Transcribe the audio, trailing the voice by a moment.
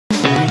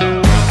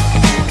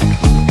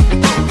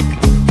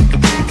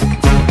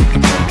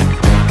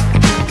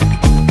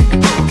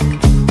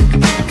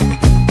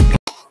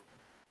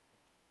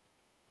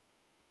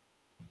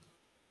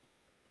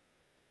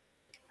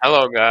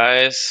Hello,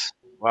 guys.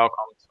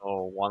 Welcome to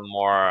one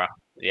more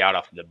The Out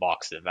of the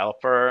Box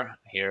Developer.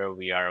 Here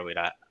we are with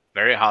a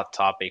very hot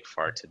topic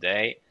for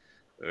today.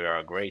 We are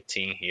a great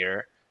team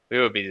here. We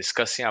will be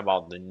discussing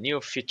about the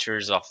new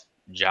features of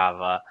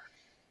Java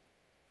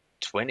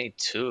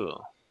 22.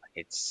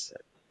 It's a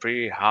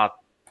pretty hot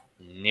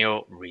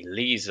new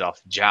release of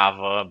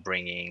Java,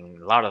 bringing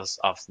lots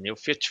of new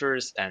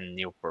features and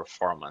new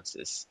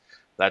performances.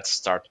 Let's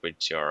start with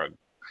your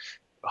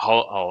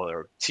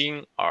our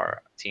team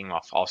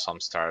of awesome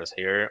stars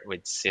here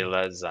with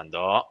Sila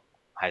Zando.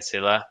 Hi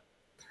Sila.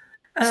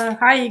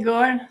 Hi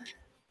Igor.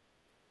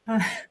 Uh,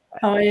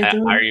 how are you Are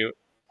doing? you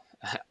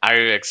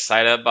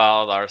excited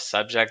about our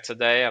subject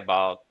today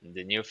about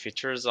the new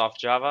features of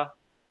Java?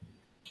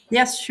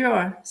 Yes,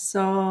 sure.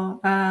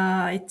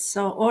 It's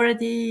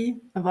already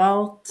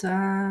about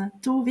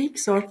 2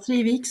 weeks or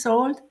 3 weeks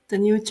old, the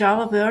new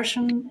Java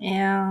version,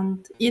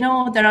 and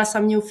there are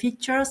some new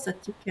features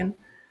that you can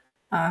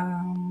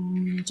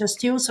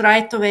just use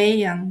right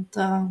away. And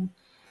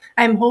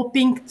I'm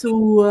hoping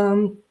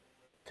to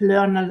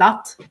learn a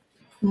lot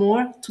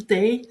more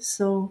today.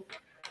 So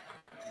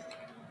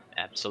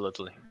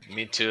Absolutely.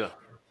 Me too.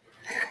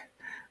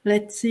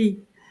 let's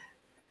see.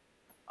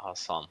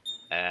 Awesome.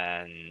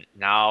 And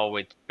now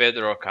with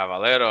Pedro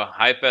Cavallero.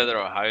 Hi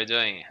Pedro, how are you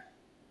doing?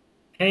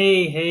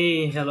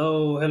 Hey,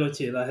 hello,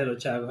 Chila, hello,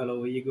 Chago,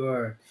 hello,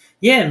 Igor.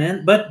 Yeah,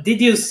 man. But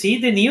did you see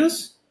the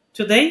news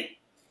today?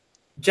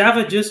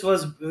 Java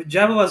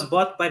was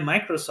bought by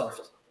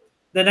Microsoft.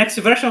 The next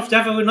version of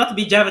Java will not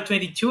be Java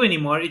 22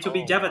 anymore. It will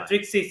be Oh Java my.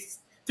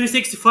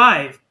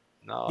 365.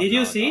 No, Did you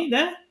no, no. see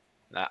that?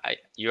 No,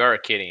 you are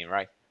kidding,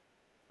 right?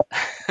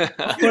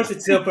 Of course,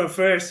 it's April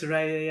 1st,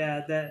 right?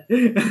 Yeah, that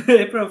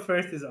April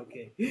 1st is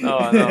okay.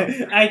 No, no.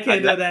 I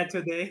can Let, do that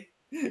today.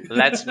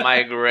 let's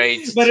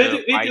migrate But to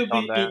it will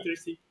Python be then.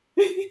 interesting.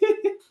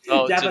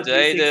 So Java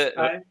today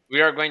five.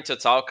 we are going to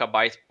talk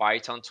about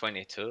Python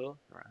 22.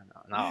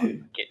 No,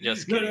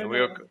 just No, no, kidding.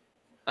 no.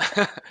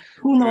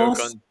 Who We will knows?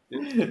 con-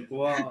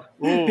 Wow.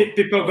 Ooh, oh,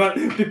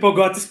 People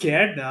got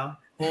scared now.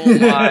 oh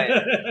my!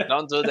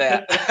 Don't do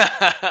that.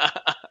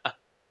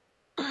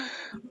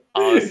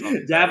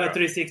 Awesome, Java Pedro.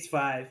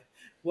 365.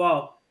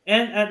 Wow.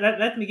 And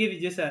let me give you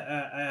just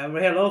a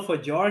hello for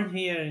Jordan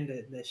here in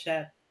the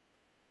chat.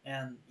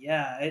 And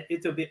yeah,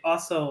 it will be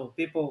also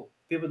people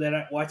that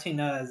are watching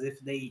us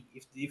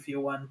if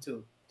you want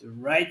to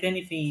write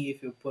anything,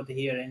 if you put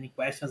here any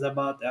questions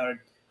about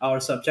our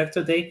subject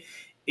today,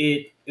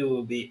 it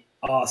will be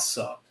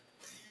awesome.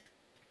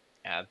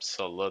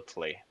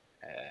 Absolutely.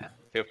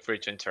 Feel free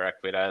to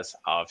interact with us,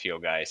 all of you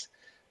guys.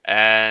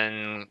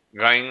 And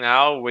going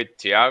now with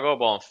Tiago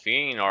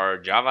Bonfim, or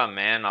Java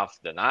Man of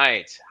the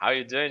Night. How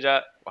you doing,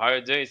 How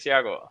you doing,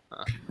 Tiago?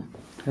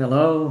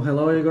 Hello,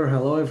 Igor.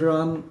 Hello,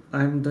 everyone.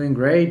 I'm doing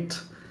great.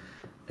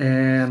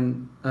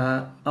 And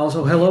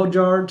also, hello,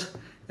 George.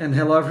 And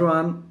hello,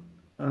 everyone.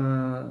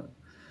 Uh,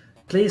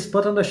 Please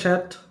put on the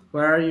chat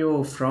where are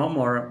you from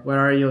or where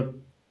are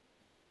you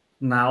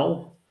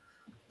now.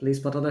 Please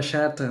put on the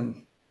chat,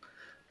 and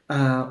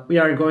we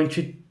are going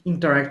to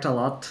interact a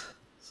lot.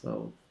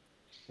 So,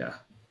 yeah.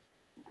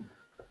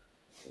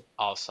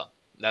 Awesome.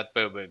 That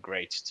will be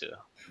great to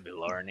be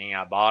learning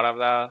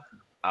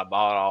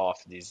about all of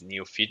these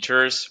new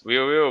features. We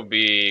will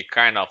be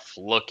kind of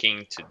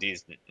looking to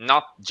these,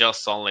 not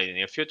just only the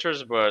new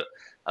features, but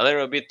a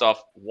little bit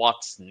of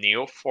what's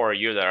new for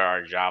you that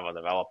are Java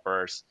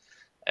developers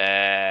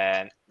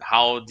and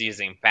how this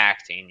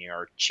impacting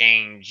your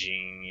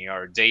changing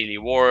your daily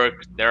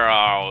work. There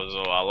are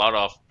also a lot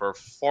of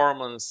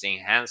performance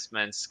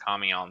enhancements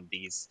coming on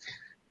these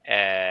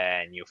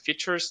new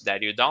features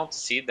that you don't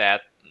see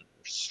that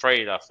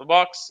straight off the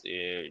box.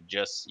 You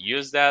just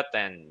use that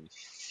and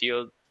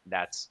feel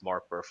that's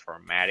more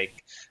performatic.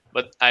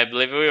 But I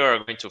believe we are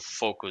going to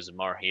focus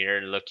more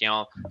here, looking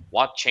on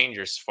what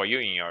changes for you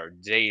in your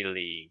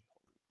daily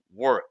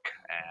work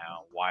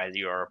while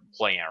you're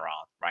playing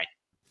around, right?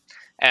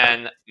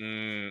 And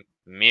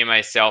me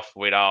myself,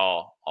 with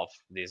all of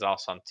this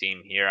awesome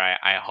team here,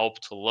 I hope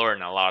to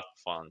learn a lot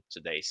from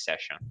today's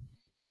session.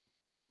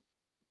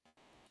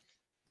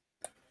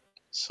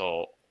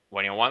 So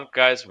when you want,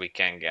 guys, we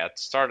can get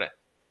started.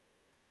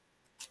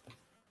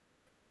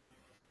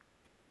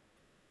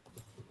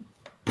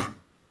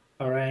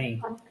 All right.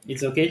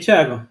 It's okay,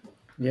 Thiago.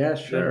 Yeah, You don't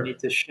sure. need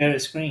to share a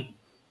screen.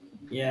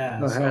 Go Yeah,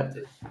 so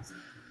ahead.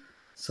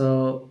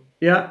 So,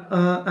 yeah,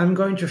 I'm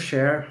going to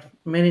share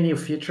many new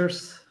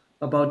features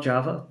about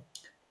Java,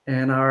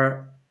 and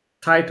our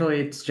title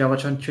is Java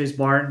 22 is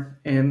born,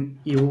 and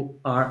you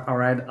are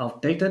already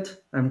outdated.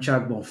 I'm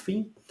Thiago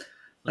Bonfim.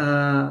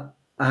 Uh,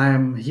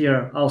 I'm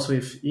here also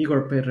with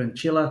Igor, Pedro, and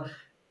Chila,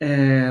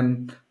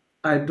 and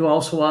I do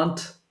also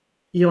want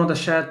you on the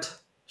chat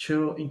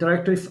to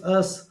interact with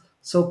us.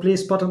 So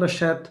please put on the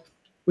chat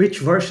which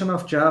version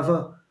of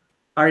Java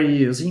are you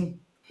using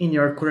in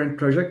your current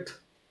project,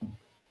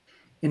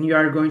 and we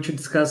are going to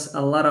discuss a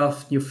lot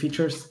of new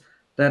features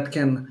that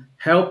can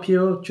help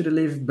you to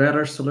deliver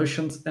better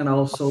solutions and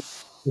also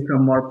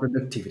become more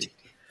productivity.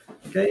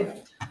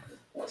 Okay,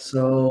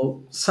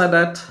 So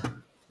that,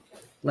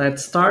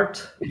 let's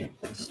start.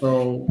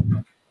 So,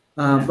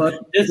 Yeah. but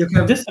Just you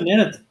can. just a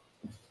minute.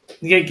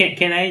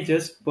 Can I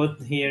just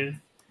put here?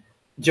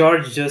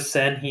 George just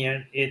said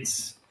here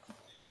it's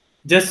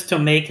just to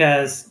make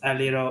us a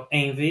little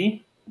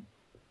envy.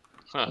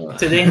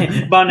 Today,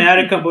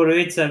 Balneário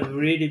Camboriú, it's a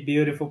really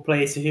beautiful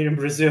place here in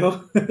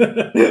Brazil.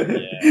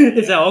 Yeah,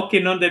 It's a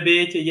walking on the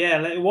beach. Yeah,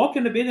 like walk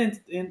on the beach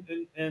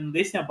and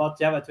listen about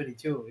Java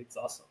 22. It's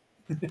awesome.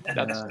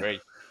 that's Yeah.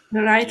 great.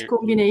 The right You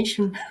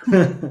combination.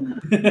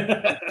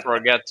 don't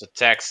forget to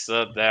text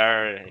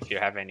there if you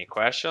have any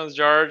questions,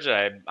 George.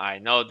 I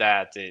know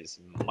that is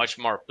much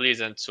more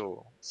pleasant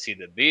to see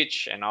the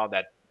beach and all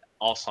that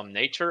awesome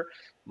nature,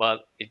 but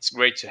it's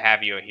great to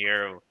have you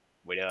here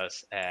with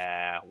us,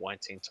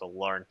 wanting to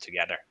learn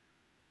together.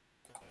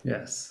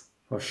 Yes,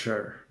 for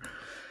sure.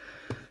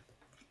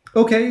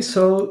 Okay,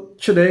 so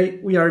today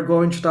we are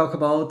going to talk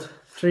about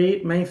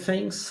three main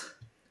things: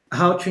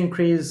 how to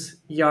increase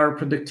your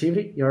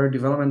productivity, your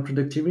development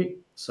productivity.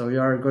 So we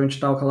are going to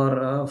talk a lot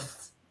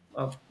of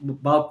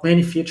about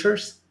many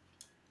features.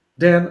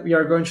 Then we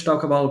are going to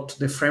talk about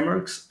the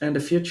frameworks and the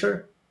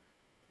future.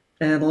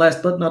 And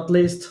last but not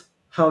least,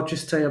 how to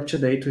stay up to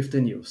date with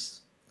the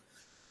news.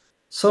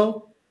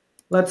 So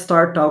let's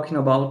start talking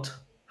about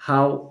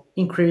how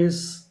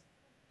increase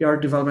your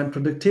development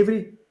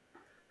productivity.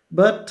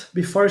 But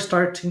before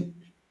starting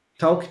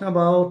talking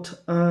about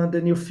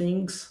the new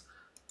things,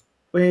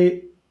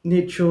 we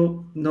need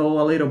to know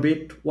a little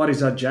bit what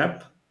is a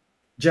JAP.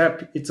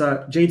 JAP, it's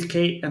a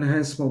JDK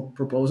enhancement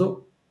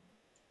proposal,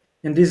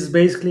 and this is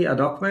basically a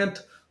document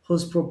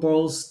whose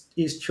purpose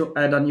is to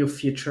add a new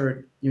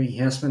feature, new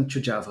enhancement to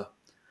Java.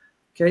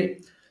 Okay,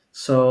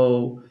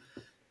 so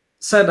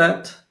said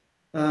that,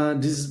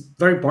 this is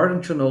very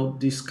important to know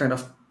this kind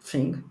of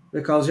thing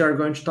because we are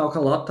going to talk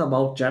a lot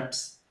about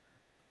JAPs.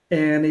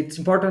 And it's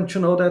important to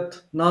know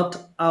that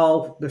not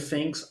all the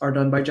things are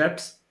done by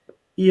JAPs.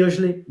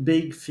 Usually,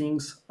 big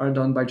things are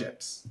done by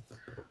JAPs.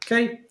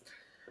 Okay,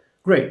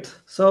 great.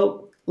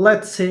 So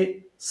let's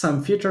see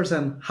some features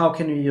and how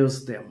can we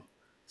use them.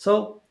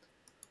 So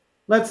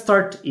let's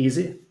start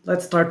easy.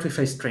 Let's start with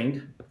a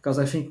string because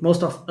I think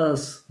most of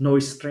us know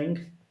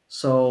string.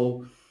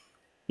 So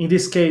in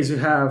this case, you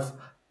have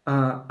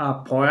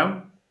a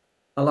poem,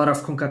 a lot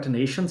of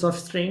concatenations of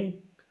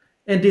string,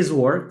 and this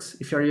works.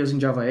 If you're using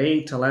Java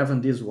 8,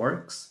 11, this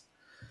works.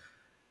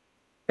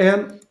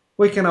 And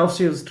we can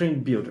also use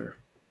string builder.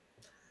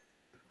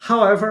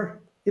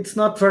 However, it's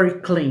not very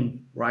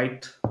clean,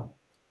 right?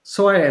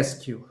 So I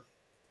ask you,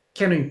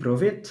 can we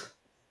improve it?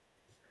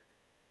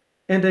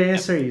 And the Yep.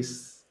 answer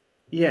is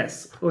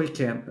yes, we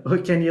can.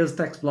 We can use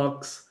text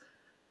blocks.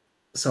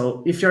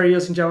 So if you're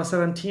using Java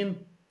 17,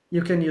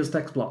 you can use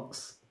text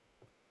blocks.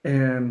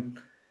 And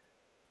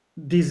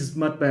this is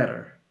much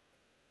better.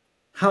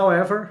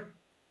 However,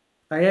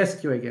 I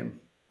ask you again,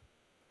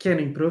 can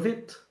we improve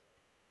it?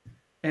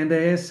 And the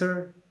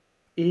answer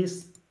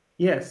is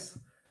yes,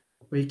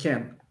 we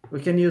can.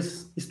 We can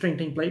use string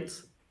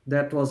templates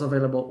that was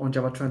available on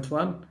Java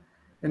 21,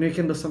 and we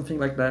can do something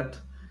like that.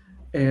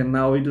 And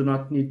now we do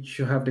not need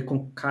to have the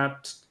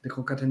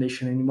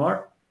concatenation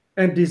anymore,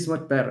 and this is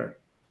much better.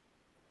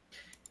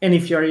 And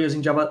if you are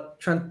using Java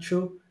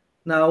 22,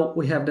 now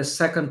we have the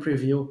second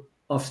preview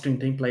of string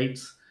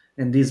templates,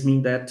 and this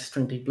means that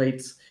string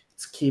templates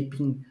it's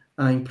keeping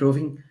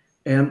improving,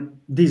 and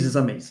this is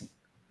amazing.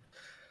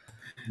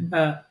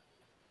 Uh,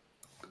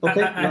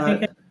 Okay, I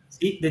think I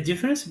see the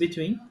difference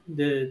between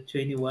the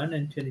 21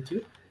 and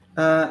 22.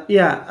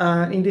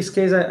 yeah, in this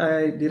case,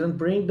 I didn't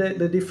bring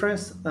the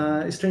difference.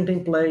 String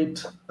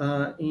template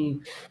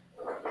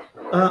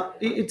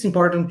it's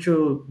important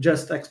to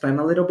just explain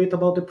a little bit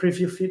about the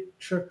preview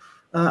feature.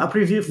 A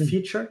preview Mm.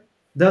 feature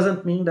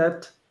doesn't mean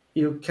that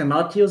you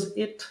cannot use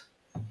it,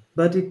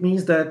 but it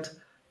means that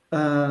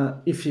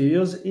if you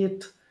use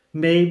it,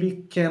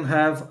 maybe can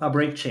have a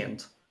break chain.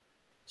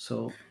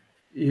 So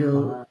you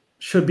Uh-huh.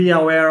 should be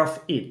aware of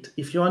it.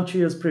 If you want to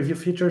use preview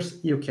features,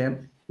 you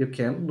can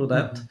do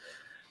that. Mhm.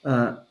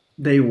 uh,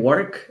 they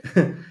work.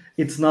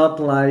 It's not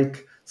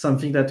like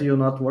something that will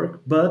not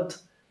work, but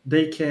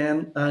they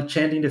can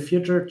change in the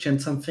future,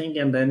 change something,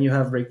 and then you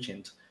have break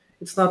change.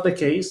 It's not the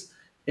case,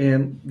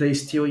 and they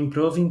still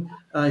improving.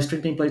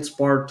 String template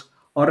support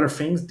other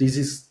things. This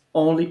is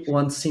only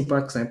one simple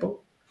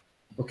example,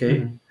 okay?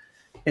 Mhm.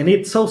 And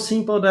it's so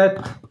simple that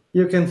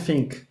you can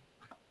think,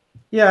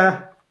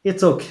 yeah,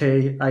 it's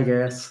okay, I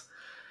guess.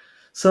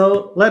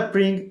 So let's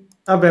bring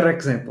a better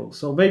example.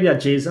 So maybe a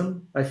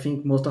JSON. I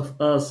think most of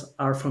us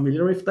are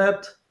familiar with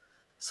that.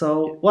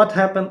 So what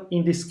happened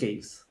in this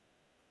case?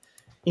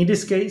 In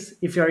this case,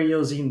 if you are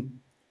using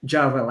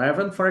Java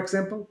 11, for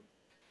example,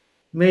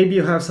 maybe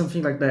you have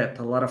something like that,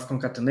 a lot of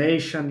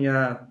concatenation,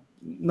 yeah,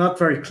 not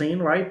very clean,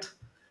 right?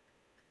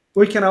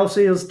 We can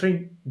also use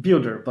string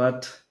builder,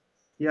 but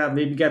yeah,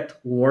 maybe get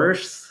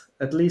worse,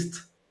 at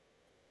least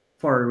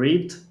for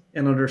read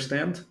and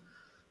understand.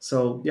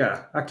 So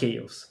yeah, a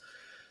chaos.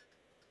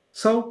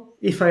 So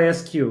if I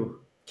ask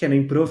you, can I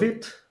improve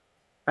it?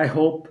 I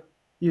hope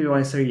you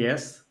answer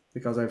yes.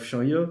 because I've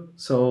shown you.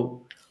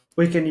 So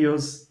we can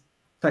use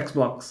text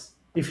blocks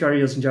if you are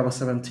using Java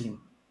 17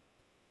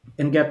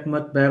 and get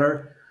much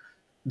better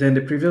than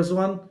the previous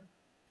one.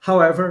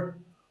 However,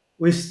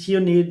 we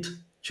still need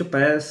to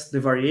pass the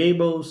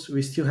variables.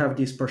 We still have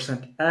this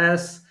percent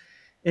 %s,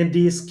 and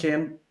this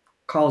can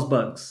cause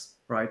bugs,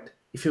 right?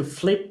 If you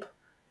flip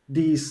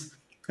these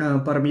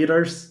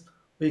parameters,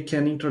 we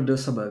can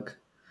introduce a bug.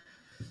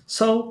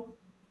 So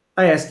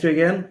I ask you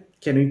again,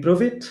 can we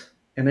improve it?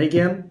 And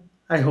again,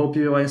 I hope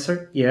you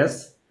answer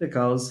yes,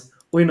 because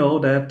we know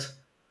that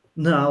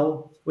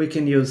now we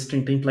can use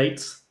string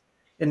templates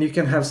and you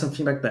can have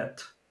something like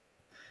that.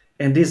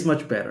 And this is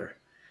much better.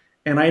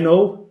 And I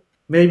know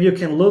maybe you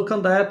can look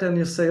on that and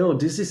you say, oh,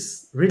 this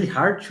is really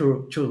hard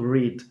to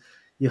read.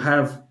 You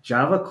have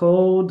Java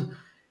code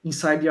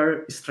inside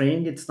your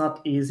string, it's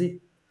not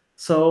easy.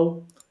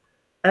 So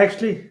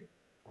actually,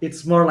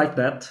 it's more like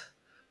that.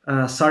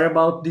 Sorry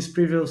about this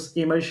previous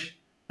image,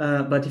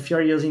 but if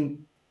you're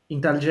using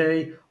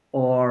IntelliJ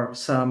or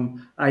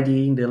some IDE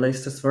in the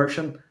latest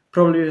version,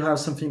 probably you have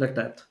something like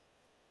that.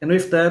 And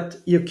with that,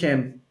 you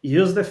can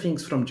use the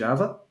things from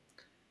Java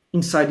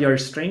inside your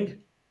string,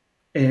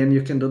 and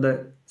you can do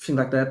the thing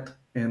like that,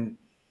 and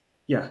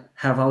yeah,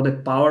 have all the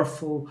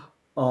powerful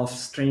of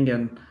string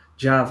and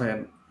Java,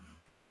 and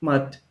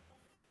much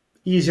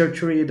easier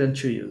to read and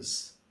to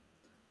use.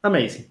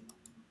 Amazing.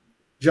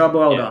 Job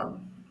well Yeah. done.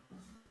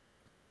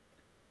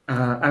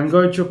 I'm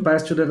going to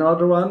pass to the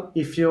another one.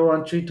 If you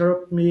want to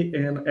interrupt me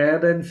and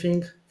add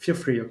anything, feel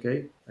free,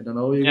 okay? I don't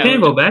know, Yeah. Can you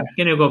Igor. go back?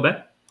 Can you go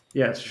back?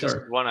 Yes, Just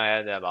sure. want to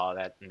add about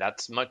that.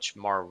 That's much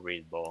more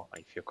readable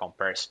if you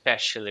compare,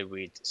 especially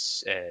with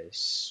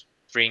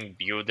Spring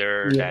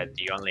Builder Yeah, that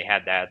you only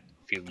had that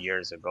a few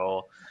years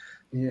ago.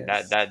 That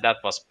yes. that that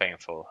was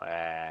painful.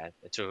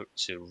 To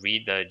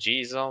read the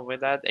JSON with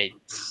that,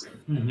 it's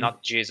Hmm.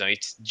 not JSON,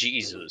 it's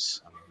Jesus.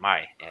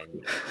 My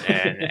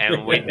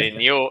and with the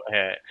new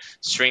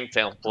string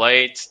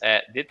templates,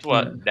 Yeah.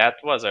 that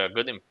was a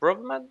good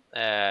improvement.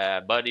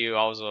 But you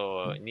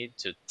also need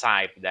to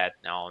type that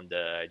on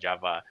the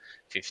Java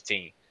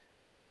 15.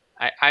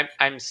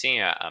 I'm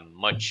seeing a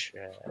much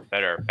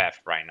better path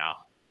right now.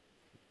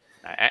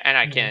 And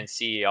I Yeah. can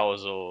see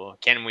also,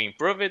 can we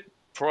improve it?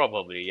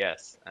 Probably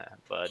yes,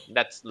 but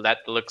that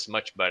looks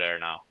much better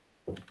now.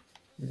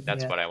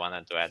 That's Yeah. what I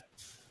wanted to add.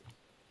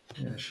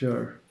 Yeah,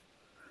 sure.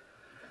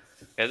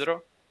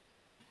 Pedro,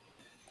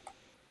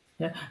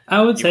 Yeah.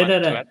 I would you say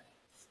want that. to add?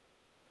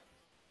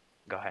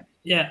 Go ahead.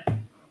 Yeah.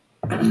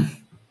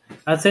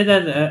 I'd say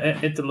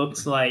that it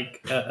looks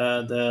like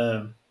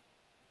the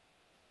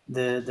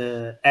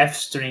F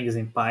strings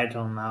in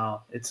Python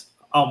now. It's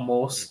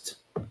almost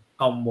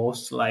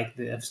like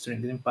the F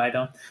strings in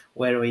Python,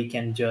 where we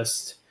can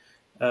just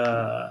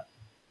uh,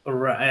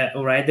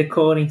 write the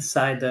code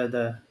inside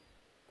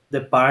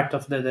the part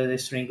of the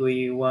string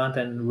we want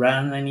and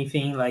run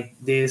anything like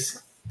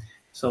this.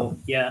 So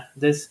yeah,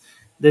 this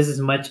is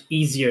much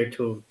easier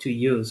to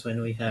use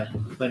when we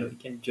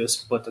can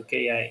just put,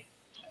 okay,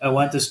 I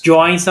want to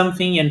join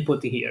something and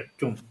put it here.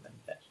 Boom, and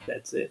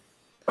that's it.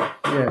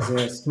 Yes,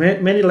 yes.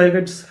 Many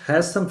languages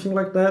has something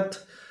like that.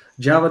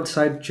 Java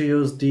decided to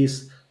use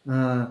this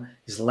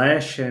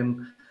slash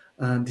and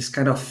this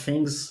kind of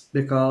things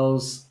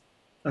because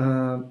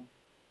uh, Hmm.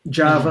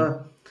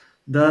 Java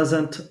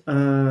doesn't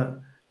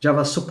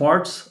Java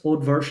supports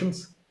old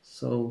versions,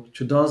 so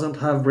it doesn't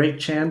have break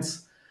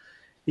chance.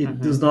 It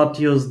Hmm. does not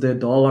use the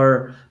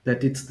dollar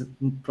that it's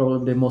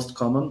probably the most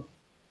common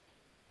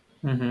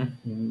Hmm.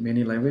 in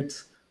many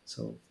languages.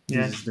 So this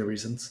Yeah. is the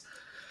reasons.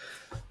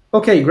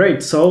 Okay,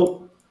 great.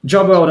 So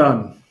job well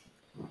done.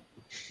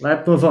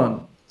 Let's move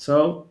on.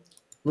 So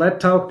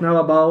let's talk now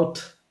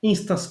about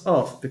instance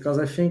of, because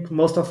I think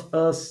most of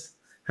us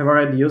have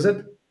already used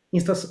it.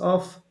 Instance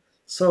of.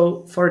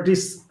 So for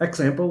this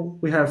example,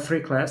 we have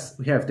three classes.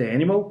 We have the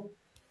animal,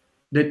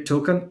 the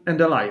token, and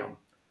the lion.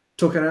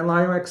 Token and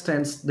lion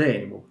extends the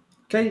animal.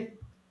 Okay,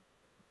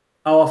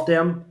 all of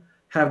them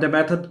have the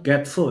method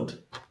get food.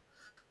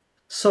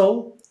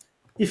 So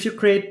if you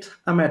create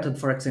a method,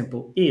 for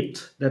example,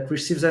 eat, that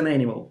receives an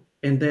animal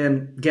and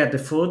then get the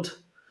food,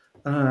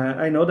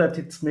 I know that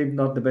it's maybe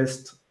not the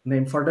best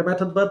name for the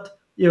method, but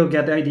you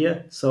get the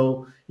idea.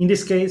 So in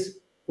this case,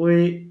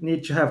 we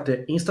need to have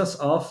the instance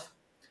of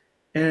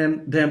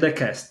and then the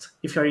cast.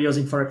 If you're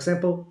using, for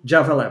example,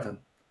 Java 11.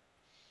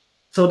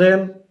 So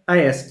then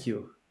I ask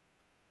you,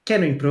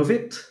 can we improve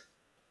it?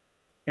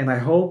 And I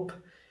hope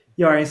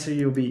your answer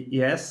will be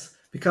yes,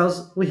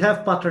 because we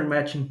have pattern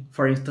matching,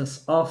 for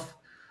instance, of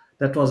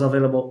that was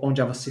available on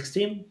Java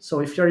 16. So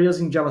if you're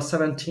using Java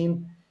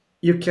 17,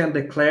 you can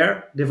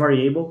declare the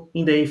variable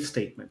in the if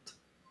statement,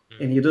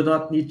 and you do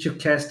not need to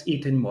cast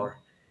it anymore.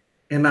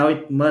 And now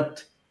it's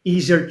much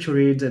easier to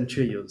read and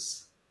to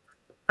use.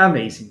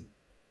 Amazing.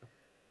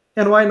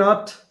 And why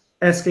not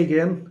ask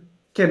again,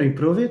 can we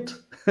improve it?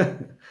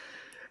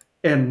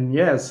 And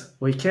yes,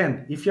 we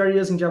can. If you're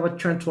using Java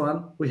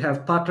 21, we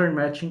have pattern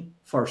matching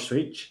for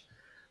switch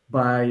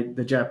by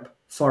the JAP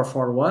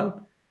 441,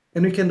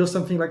 and we can do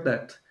something like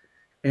that.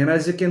 And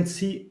as you can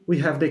see, we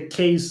have the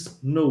case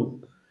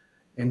null.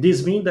 And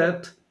this means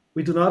that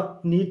we do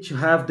not need to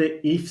have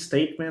the if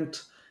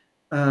statement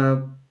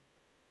uh,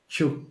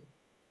 to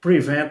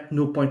prevent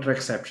null pointer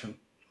exception.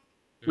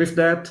 With Mm.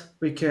 that,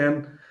 we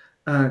can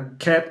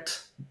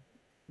cat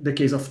the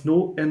case of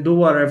null and do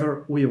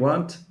whatever we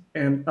want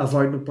and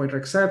avoid null pointer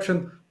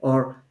exception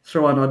or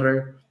throw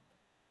another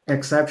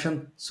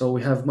exception. So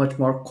we have much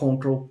more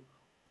control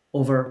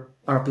over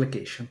our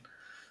application.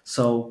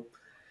 So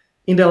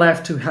in the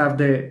left, we have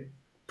the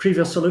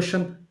previous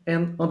solution,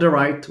 and on the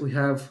right, we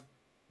have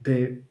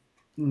the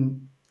mm,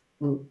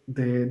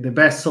 the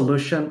best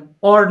solution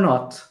or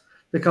not.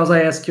 Because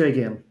I ask you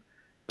again,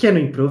 can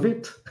we improve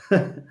it?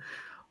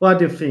 What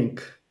do you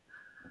think?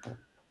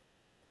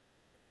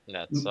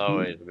 That's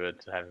always good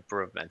to have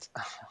improvements.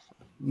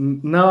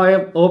 Now I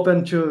am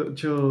open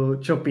to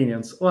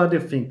opinions. What do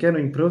you think? Can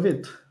we improve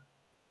it?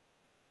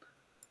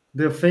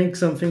 Do you think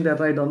something that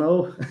I don't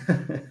know?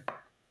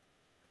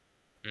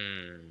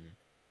 Mm.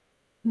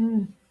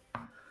 Mm.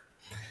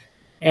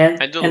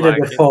 I do And the like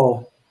it.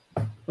 default.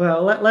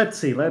 Well, let's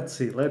see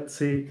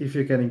if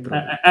you can improve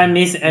it.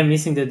 I'm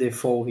missing the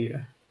default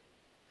here.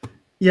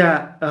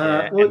 Yeah,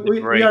 Yeah, and the we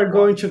break are one.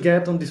 going to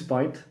get on this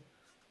point.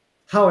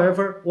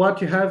 However,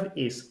 what you have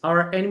is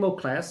our animal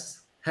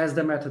class has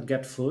the method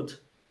get food,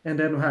 and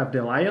then we have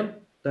the lion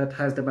that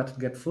has the method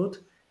get food,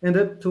 and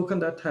the toucan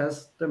that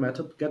has the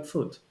method get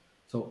food.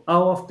 So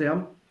all of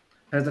them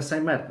has the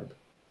same method.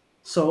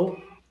 So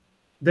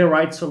the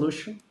right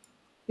solution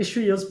is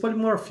to use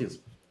polymorphism.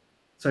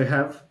 So you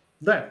have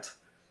that.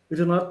 We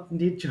do not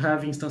need to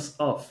have instance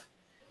of.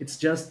 It's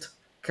just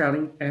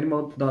calling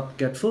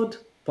animal.getFood,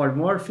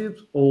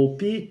 polymorphism,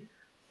 OOP.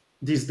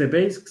 These the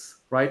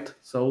basics, right?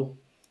 So,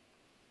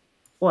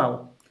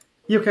 well,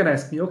 you can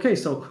ask me, okay,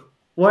 so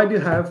why do you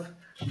have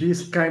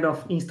this kind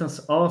of instance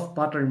of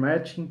pattern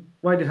matching?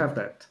 Why do you have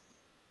that?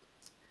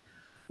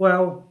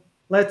 Well,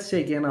 let's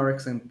see again our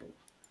example.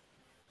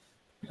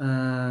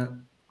 Uh,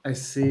 I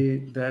see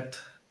that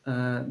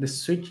the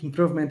switch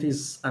improvement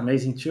is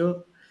amazing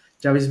too.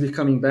 Java is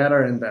becoming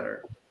better and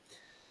better.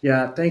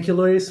 Yeah, thank you,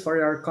 Luis, for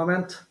your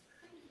comment.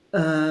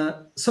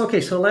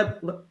 So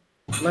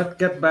let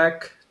get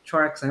back to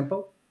our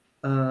example.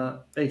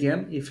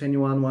 Again, if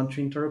anyone wants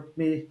to interrupt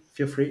me,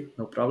 feel free,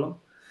 no problem.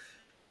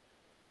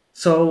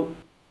 So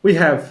we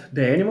have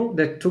the animal,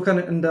 the toucan,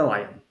 and the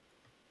lion.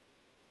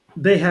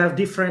 They have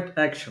different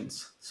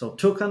actions. So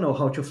toucan know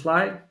how to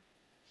fly,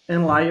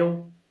 and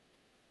lion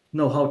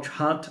know how to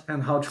hunt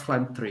and how to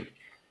climb tree.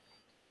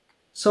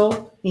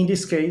 So in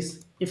this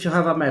case, if you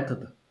have a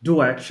method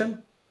do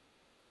action,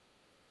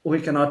 we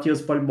cannot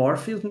use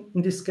polymorphism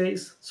in this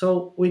case,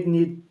 so we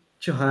need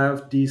to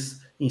have this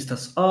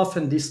instance of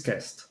and this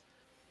cast.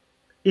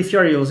 If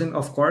you're using,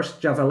 of course,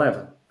 Java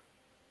 11.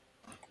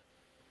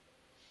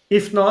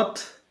 If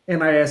not,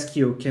 and I ask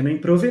you, can we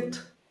improve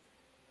it?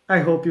 I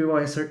hope you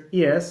answer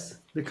yes,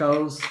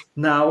 because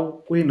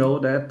now we know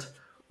that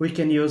we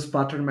can use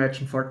pattern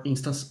matching for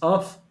instance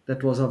of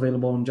that was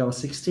available in Java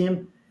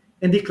 16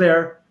 and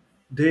declare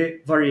the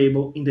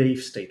variable in the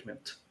if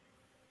statement.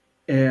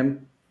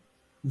 And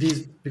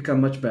these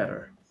become much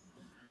better.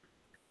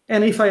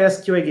 And if I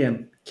ask you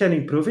again, can you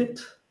improve it?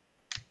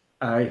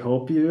 I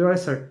hope you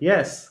answer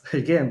yes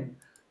again,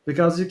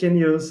 because you can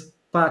use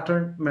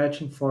pattern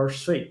matching for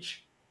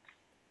switch.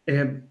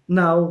 And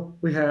now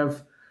we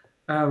have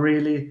a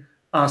really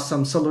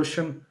awesome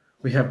solution.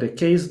 We have the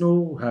case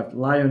null, we have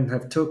lion, we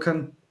have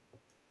token.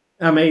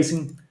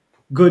 Amazing.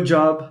 Good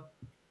job.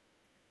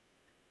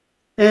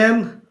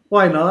 And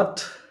why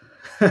not?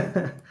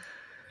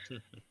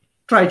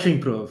 Try to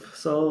improve.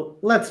 So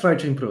let's try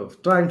to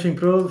improve. Trying to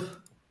improve.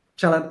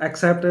 Challenge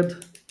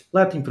accepted.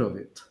 Let's improve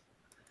it.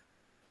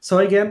 So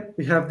again,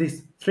 we have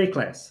these three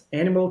classes,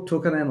 animal,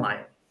 token, and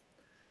lion.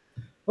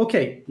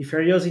 Okay, if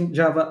you're using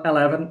Java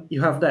 11,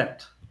 you have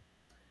that.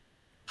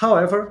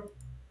 However,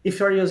 if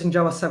you're using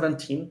Java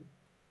 17,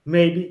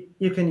 maybe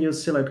you can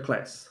use sealed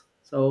class.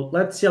 So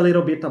let's see a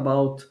little bit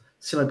about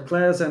sealed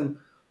class and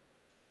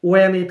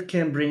when it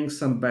can bring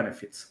some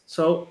benefits.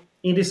 So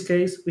in this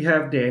case, we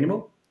have the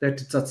animal, that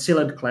it's a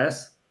sealed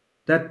class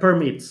that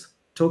permits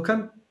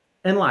token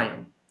and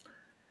lion.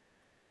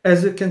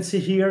 As you can see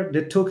here,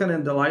 the token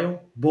and the lion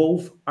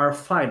both are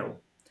final.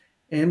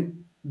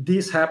 And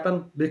this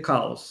happened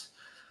because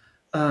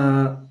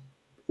uh,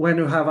 when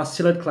you have a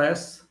sealed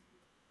class,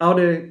 all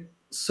the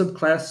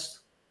subclass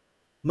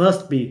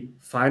must be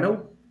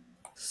final,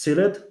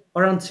 sealed,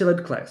 or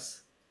unsealed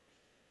class.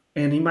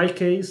 And in my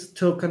case,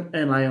 token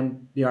and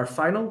lion, they are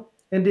final,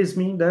 and this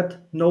means that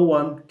no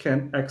one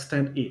can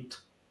extend it.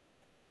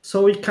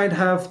 So we kind of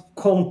have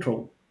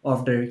control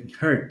of the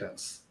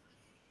inheritance.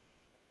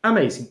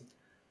 Amazing.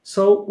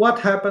 So what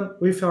happened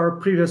with our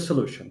previous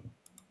solution?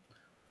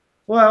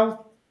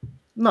 Well,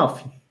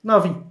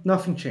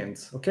 nothing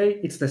changed. Okay,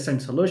 it's the same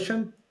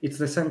solution, it's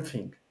the same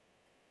thing.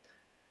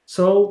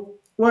 So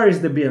where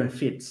is the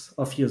benefits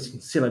of using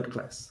sealed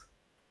class?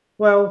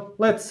 Well,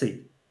 let's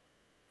see.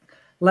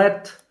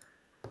 Let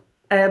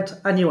add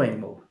a new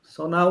animal.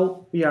 So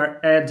now we are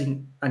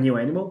adding a new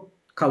animal.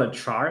 called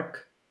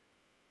shark,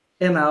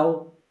 and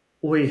now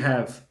we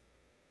have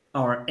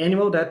our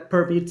animal that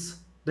permits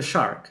the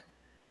shark,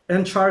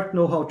 and shark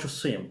know how to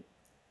swim.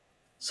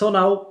 So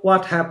now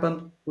what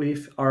happened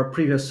with our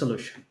previous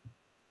solution?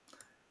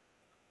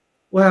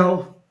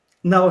 Well,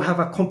 now we have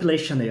a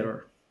compilation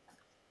error,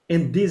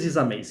 and this is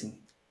amazing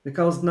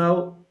because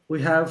now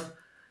we have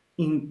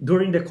in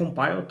during the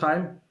compile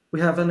time we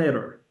have an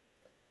error.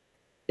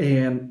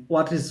 And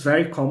what is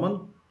very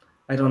common,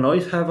 I don't know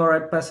if you have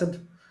already passed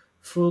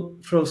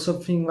through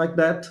something like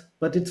that,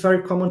 but it's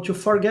very common to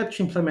forget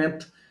to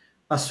implement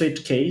a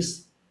switch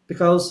case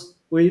because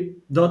we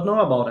don't know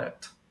about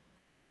it.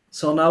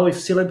 So now with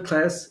sealed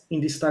class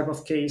in this type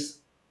of case,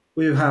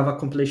 we will have a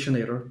compilation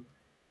error,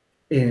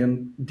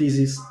 and this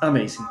is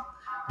amazing.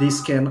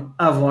 This can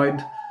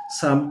avoid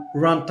some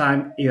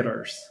runtime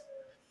errors.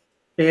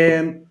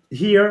 And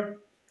here,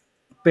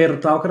 Pedro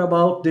talked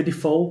about the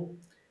default.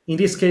 In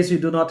this case, we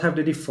do not have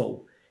the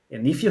default.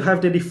 And if you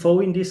have the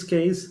default in this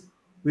case,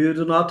 we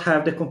do not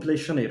have the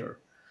compilation error.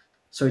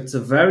 So it's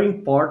very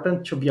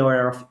important to be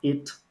aware of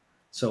it.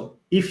 So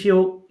if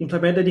you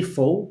implement the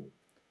default,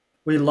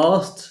 we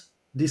lost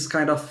this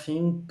kind of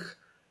thing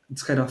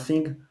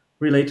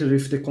related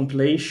with the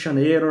compilation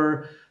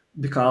error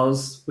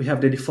because we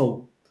have the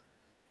default.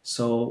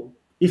 So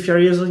if you're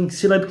using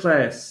sealed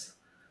class,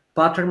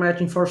 pattern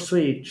matching for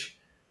switch,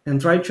 and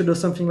try to do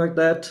something like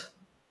that,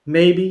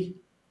 maybe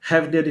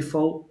have the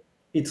default,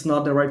 it's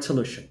not the right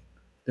solution.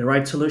 The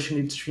right solution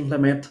is to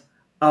implement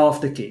all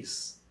of the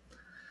case.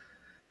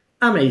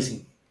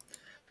 Amazing.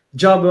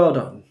 Job well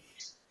done.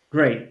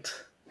 Great.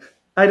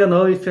 I don't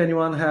know if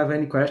anyone have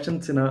any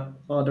questions,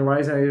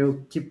 otherwise I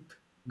will keep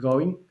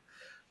going.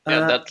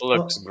 Yeah, Uh, that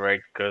looks oh,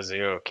 great because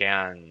you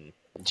can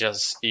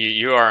just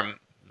you are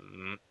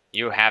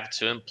you have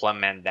to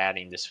implement that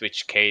in the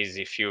switch case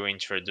if you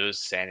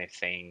introduce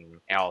anything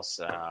else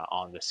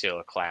on the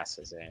serial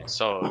classes.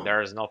 So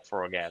there is no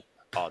forget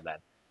about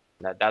that.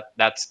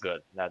 That's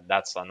good.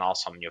 That's an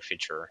awesome new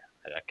feature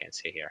that I can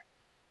see here.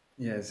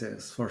 yes,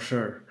 yes, for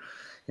sure.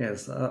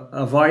 Yes,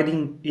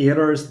 avoiding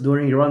errors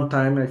during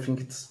runtime, I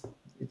think it's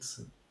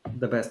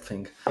the best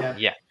thing. Yeah.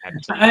 Yeah, I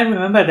absolutely.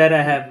 remember that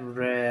I have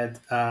read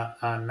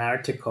an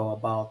article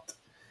about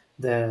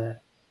the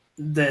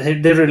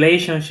the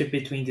relationship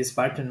between this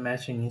pattern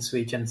matching in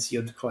switch and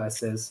sealed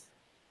classes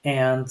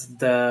and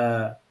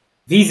the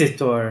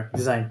visitor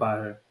design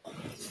pattern.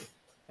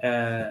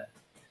 Uh,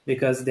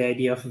 because the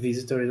idea of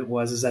visitor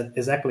was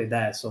exactly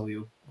that. So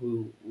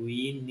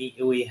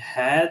we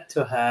had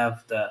to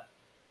have the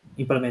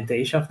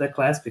implementation of the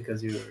class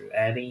because you're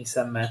adding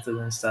some methods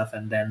and stuff,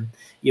 and then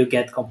you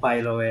get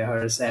compiler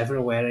errors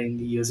everywhere in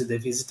the use of the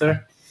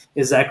visitor,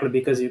 exactly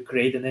because you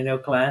created a new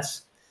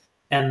class,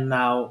 and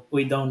now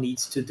we don't need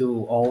to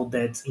do all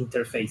that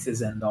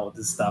interfaces and all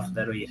the stuff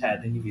that we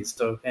had in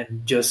visitor,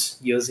 and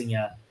just using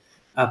a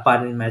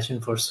pattern matching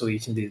for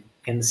switch in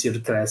the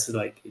sealed class,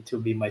 like it will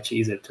be much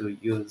easier to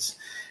use.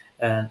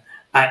 And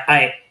I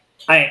I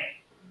I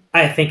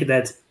I think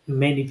that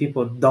many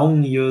people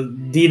didn't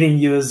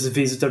use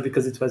visitor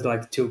because it was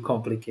like too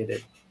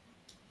complicated.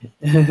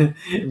 Yeah,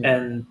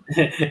 and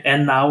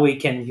and now we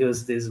can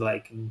use this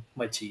like in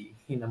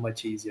a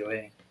much easier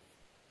way.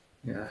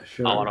 yeah,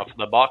 Out sure. of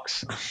the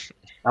box.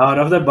 Out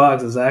of the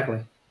box,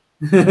 exactly.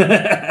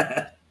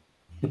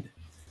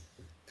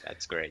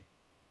 That's great.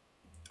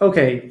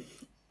 Okay,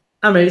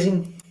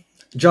 amazing.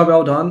 Job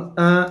well done.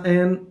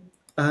 And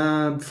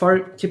before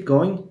I keep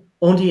going,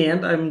 on the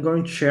end, I'm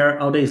going to share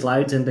all the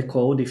slides and the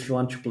code if you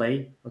want to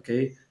play.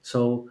 Okay,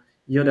 so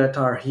you that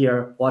are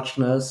here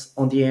watching us,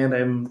 on the end,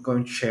 I'm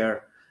going to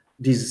share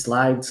these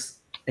slides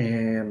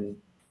and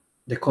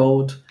the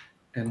code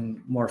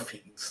and more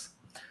things.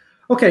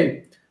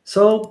 Okay,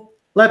 so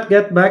let's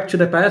get back to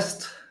the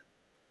past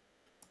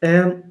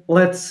and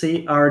let's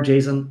see our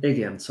JSON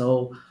again.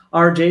 So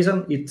our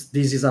JSON,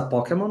 this is a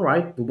Pokemon,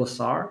 right?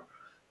 Bulbasaur.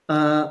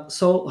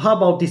 So how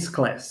about this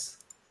class?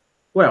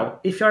 Well,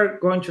 if you're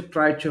going to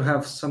try to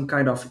have some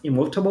kind of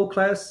immutable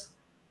class,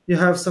 you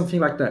have something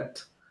like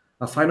that.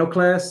 A final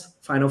class,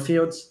 final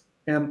fields,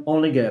 and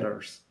only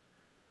getters.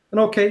 And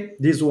okay,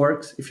 this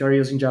works if you're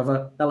using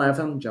Java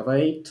 11, Java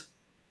 8.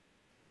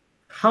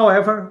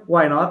 However,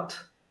 why not?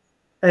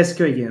 Ask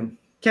you again,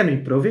 can we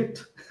improve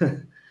it?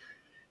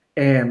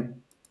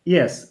 And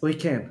yes, we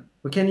can.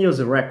 We can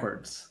use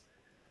records.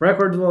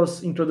 Record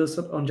was introduced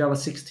on Java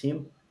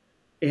 16,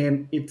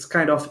 and it's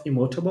kind of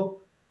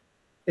immutable,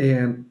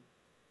 and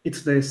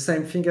it's the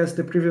same thing as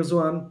the previous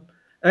one.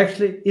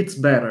 Actually, it's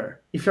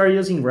better. If you're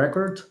using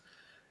record,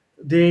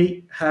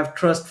 they have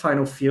trust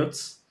final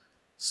fields.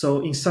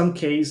 So in some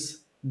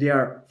case, they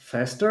are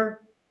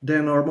faster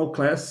than normal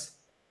class.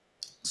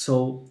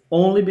 So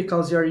only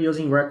because you're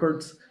using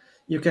records,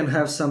 you can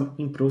have some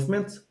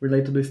improvements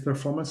related with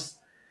performance.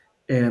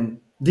 And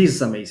this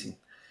is amazing.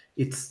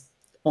 It's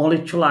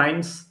only 2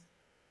 lines,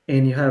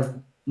 and you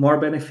have more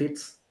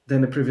benefits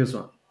than the previous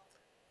one.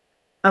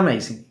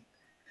 Amazing.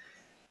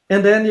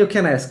 And then you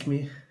can ask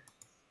me,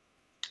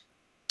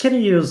 can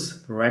you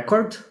use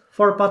record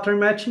for pattern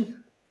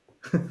matching?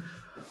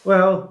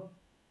 Well,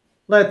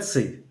 Let's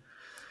see.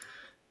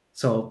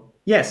 So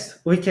yes,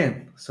 we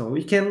can. So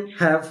we can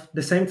have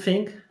the same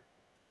thing.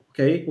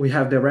 Okay, we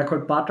have the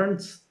record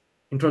patterns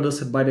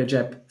introduced by the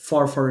JEP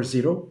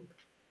 440,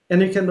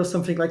 and you can do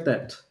something like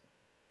that.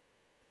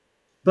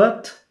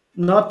 But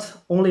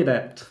not only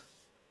that,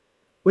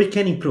 we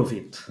can improve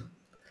it.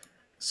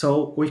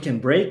 So we can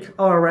break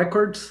our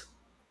records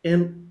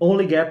and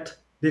only get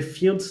the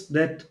fields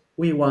that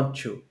we want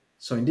to.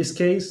 So in this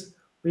case,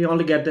 we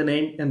only get the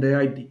name and the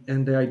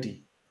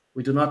ID.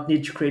 We do not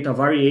need to create a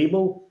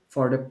variable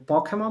for the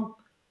Pokemon.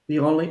 We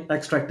only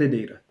extract the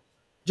data.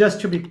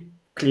 Just to be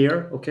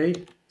clear, okay?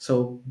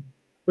 So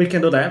we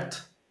can do that.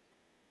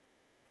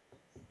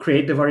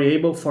 Create the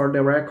variable for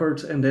the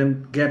records and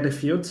then get the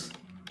fields,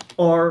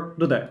 or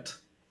do that.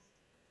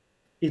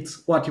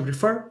 It's what you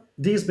prefer.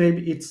 This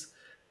maybe it's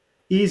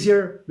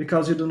easier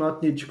because you do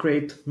not need to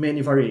create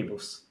many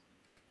variables.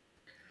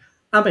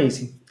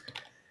 Amazing.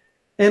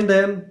 And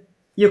then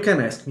you can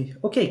ask me,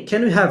 okay,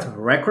 can we have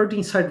record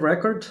inside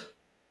record?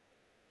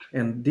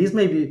 And this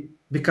maybe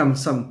become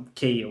some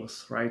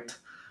chaos, right?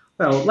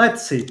 Well,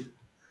 let's see.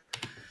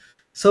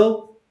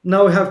 So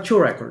now we have two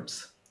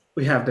records.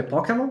 We have the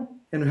Pokemon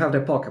and we have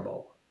the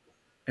Pokeball.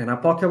 And a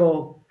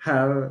Pokeball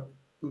have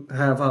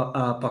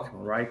a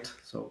Pokemon, right?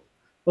 So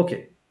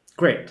okay,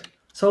 great.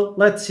 So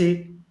let's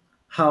see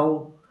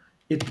how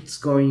it's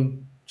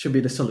going to be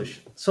the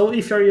solution. So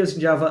if you're using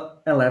Java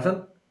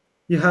 11,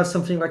 you have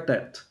something like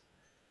that.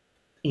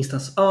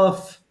 Instance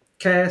of,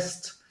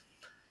 cast,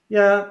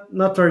 yeah,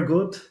 not very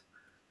good.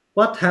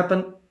 What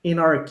happened in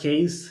our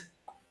case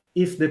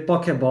if the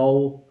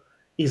Pokeball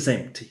is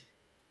empty?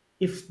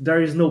 If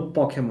there is no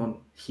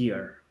Pokemon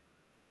here?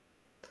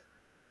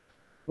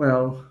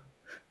 Well,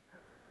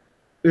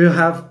 you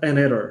have an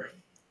error.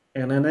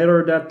 And an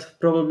error that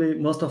probably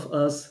most of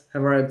us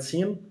have already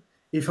seen.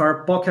 If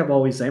our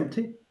Pokeball is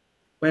empty,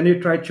 when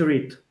you try to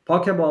read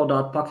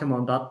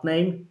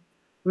pokeball.pokemon.name,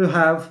 we'll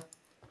have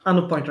a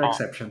null pointer Oh,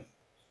 exception.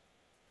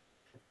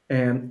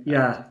 And that's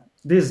yeah,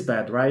 this is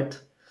bad, right?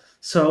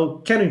 So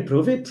can we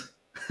improve it?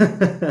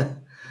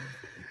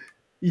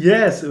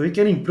 Yes, we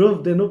can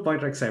improve the null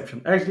pointer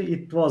exception. Actually,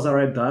 it was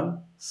already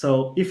done.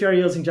 So if you're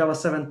using Java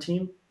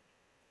 17,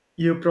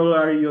 you probably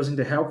are using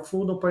the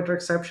helpful null pointer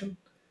exception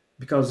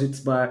because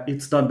it's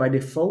done by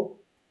default.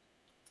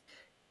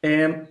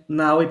 And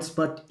now it's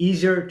much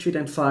easier to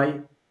identify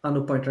a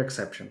null pointer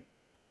exception.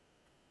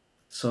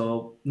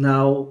 So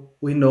now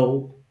we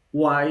know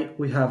why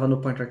we have a null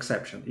pointer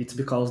exception. It's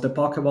because the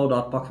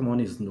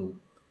Pokeball.Pokemon is null.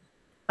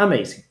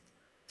 Amazing.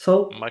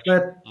 So much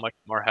that much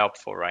more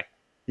helpful, right?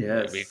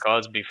 yes,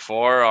 Because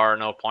before our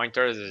no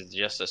pointers is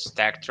just a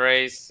stack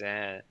trace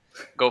and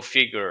go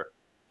figure.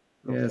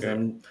 Go yes, figure.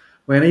 and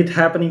when it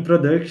happen in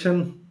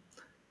production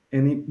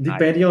and Nice.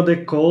 depending on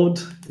the code,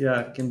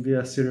 yeah, it can be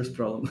a serious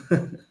problem.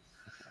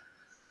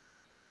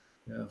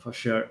 Yeah, for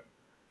sure.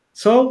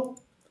 So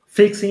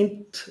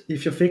fixing it,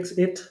 if you fix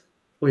it,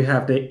 we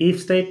have the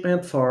if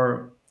statement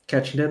for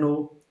catching the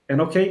null.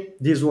 And okay,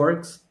 this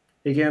works.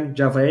 Again,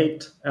 Java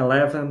 8,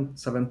 11,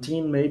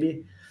 17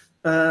 maybe.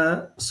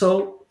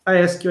 So I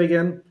ask you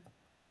again,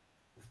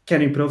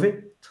 can you improve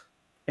it?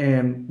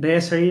 And the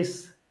answer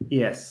is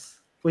yes.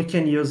 We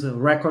can use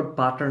record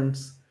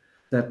patterns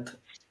that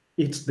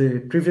it's the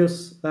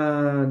previous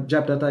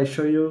job that I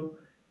show you,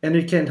 and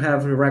we can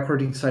have a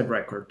record inside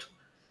record.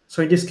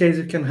 So in this case,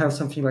 you can have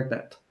something like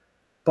that.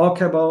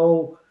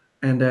 Pokeball,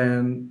 and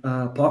then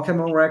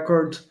Pokemon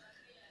record,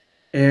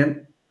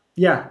 and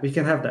yeah, we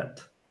can have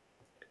that.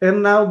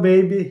 And now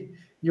maybe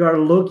you are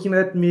looking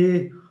at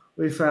me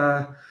with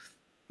a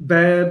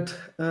bad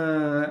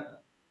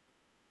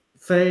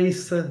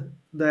face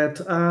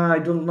that I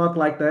do not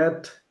like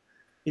that.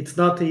 It's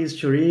not easy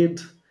to read.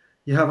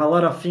 You have a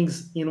lot of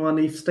things in one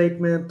if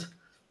statement.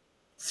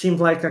 Seems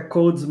like a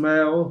code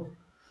smell.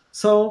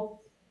 So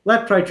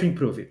let's try to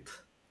improve it.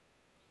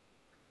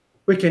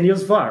 We can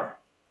use var.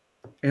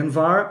 And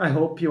var, I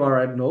hope you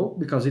already know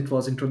because it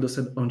was introduced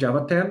on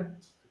Java 10.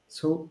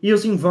 So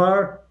using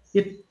var,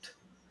 it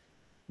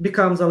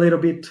becomes a little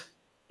bit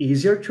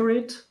easier to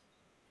read.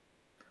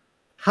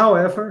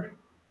 However,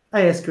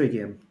 I ask you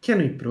again, can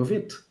we improve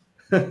it?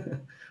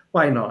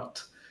 Why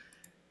not?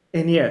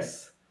 And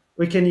yes,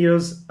 we can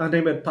use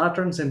unnamed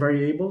patterns and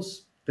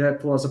variables.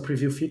 That was a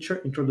preview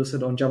feature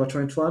introduced on Java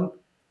 21.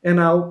 And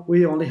now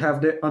we only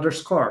have the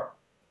underscore.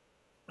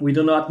 We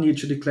do not need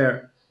to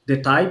declare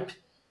the type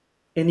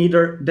and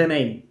neither the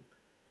name.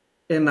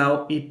 And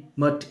now it's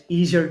much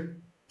easier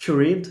to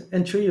read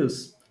and to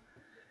use.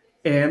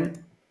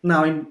 And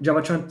now in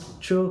Java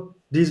 22,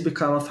 this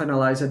become a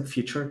finalized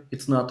feature.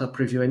 It's not a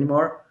preview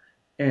anymore,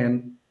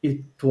 and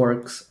it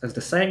works as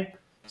the same.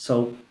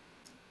 So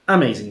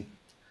amazing.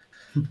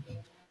 So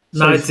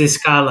Now it's a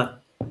Scala.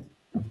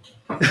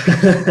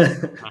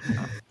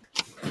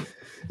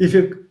 if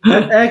you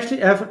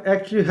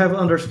actually have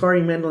underscore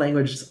in many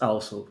languages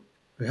also.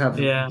 We have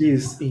Yeah.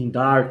 this in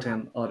Dart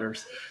and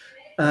others.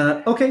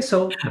 Okay,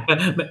 so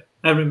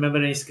I remember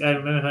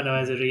when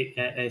I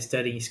was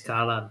studying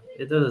Scala.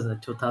 It was in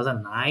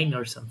 2009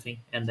 or something,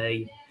 and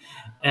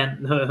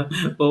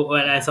but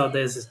when I saw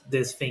this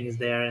things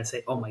there, and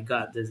say, "Oh my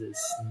god, this is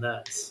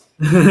nuts!"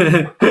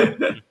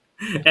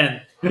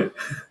 And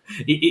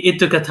it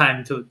took a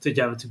time to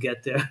Java to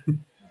get there.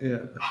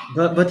 Yeah,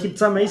 but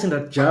it's amazing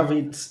that Java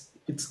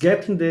it's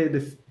getting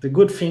the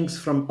good things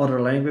from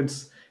other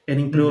languages and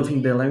Mhm.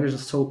 improving the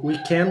languages so we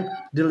can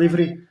deliver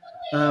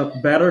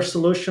better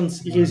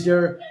solutions,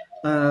 easier,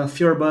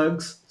 fewer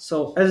bugs.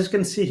 So as you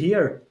can see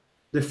here,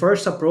 the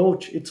first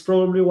approach it's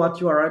probably what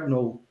you already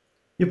know.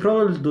 You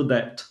probably do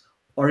that,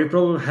 or you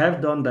probably have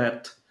done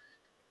that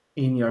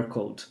in your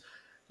code.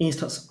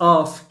 Instance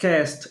of,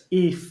 cast,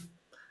 if.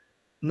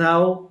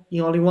 Now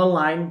in only one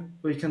line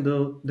we can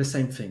do the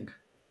same thing,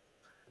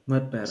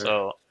 much better.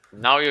 So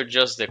now you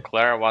just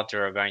declare what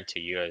you're going to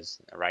use,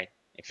 right?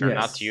 If you're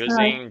not Yes,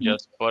 Right. using,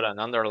 just put an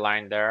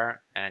underline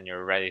there and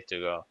you're ready to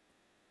go.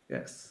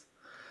 yes.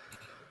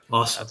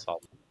 Awesome. That's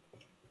all.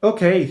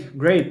 Okay,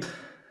 great.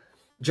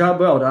 Job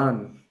well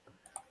done.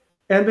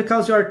 And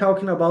because you are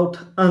talking about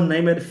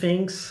unnamed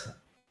things,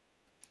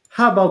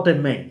 how about the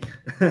main?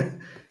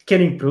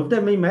 Can improve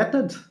the main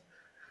method?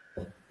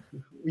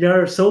 We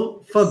are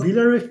so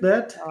familiar with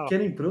that. Oh,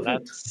 Can improve it?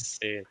 let's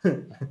see.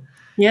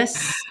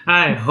 Yes.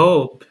 I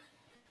hope.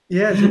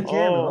 Yes, you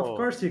can. Of Oh,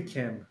 course, you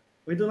can.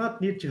 We do not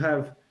need to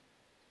have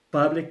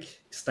public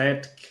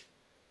static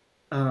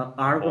void.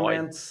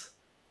 arguments.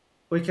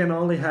 We can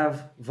only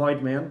have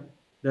void main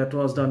that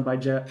was done by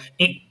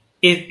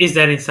Is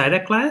that inside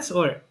a class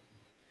or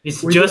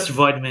it's we do. just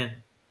Voidman?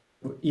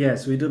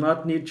 Yes, we do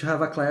not need to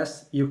have a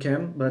class. You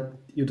can, but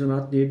you do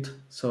not need.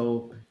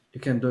 So you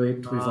can do it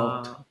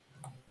without Uh,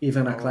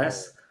 even a Oh,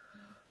 class.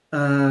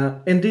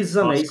 And this is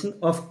awesome. amazing.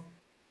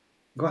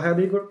 Go ahead,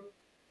 Igor.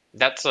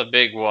 that's a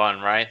big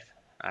one, right?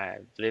 I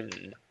believe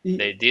Y-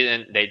 they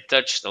didn't. They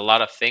touched a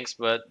lot of things,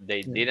 but they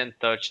yeah. didn't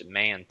touch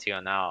main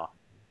until now.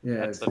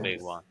 That's Yes, a big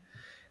yes. one.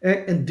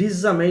 And this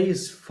is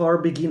amazing for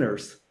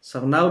beginners.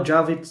 So now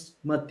Java it's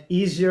much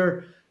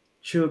easier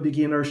to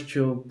beginners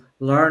to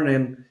learn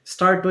and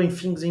start doing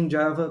things in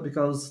Java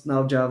because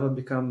now Java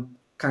become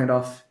kind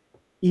of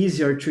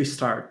easier to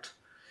start.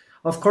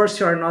 Of course,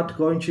 you are not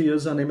going to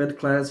use an named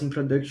class in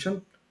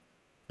production,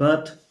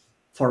 but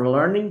for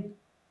learning,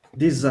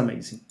 this is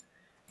amazing.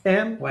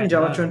 And Why in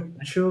Java not?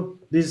 22,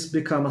 this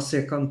become a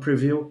second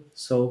preview.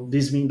 So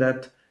this means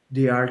that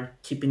they are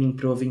keeping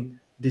improving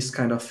this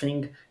kind of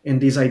thing and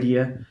this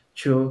idea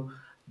to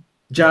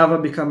Java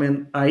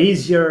becoming a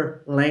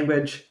easier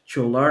language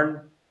to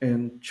learn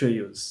and to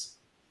use.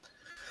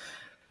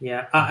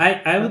 Yeah,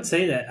 I Uh, would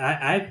say that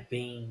I've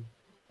been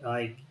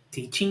like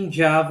teaching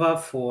Java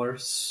for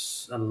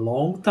a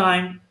long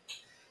time,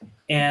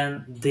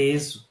 and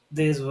this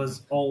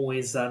was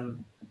always a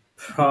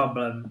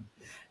problem.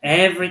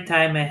 Every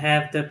time I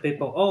have the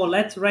people, oh,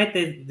 let's write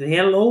the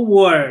hello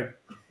word,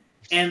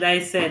 and I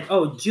said,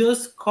 "Oh,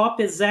 just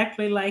copy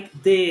exactly like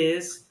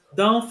this.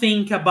 Don't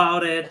think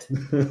about it,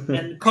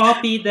 and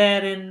copy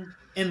that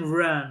and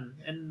run,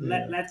 and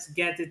yeah. let's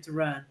get it to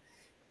run."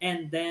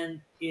 And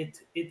then it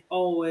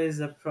always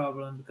a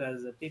problem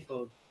because the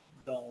people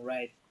don't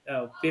write.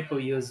 People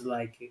use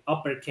like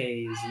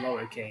uppercase,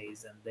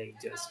 lowercase, and they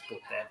just put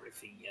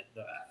everything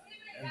and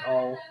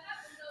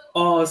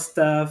all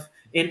stuff.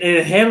 In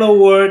a hello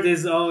world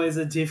is always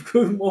a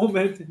difficult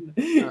moment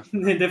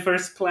in the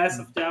first class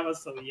of Java.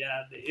 So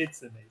yeah,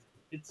 it's amazing.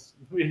 It's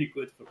really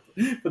good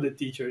for the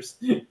teachers.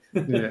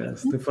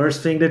 Yes. The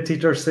first thing the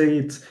teacher say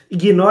is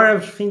ignore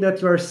everything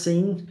that you are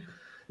seeing.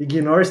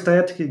 Ignore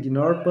static,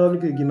 ignore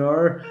public,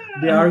 ignore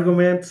the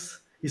arguments,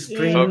 Yeah,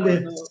 string. I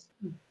know.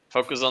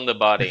 Focus on the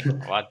body.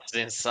 What's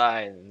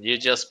inside? You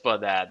just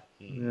put that.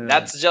 Yeah.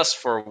 That's just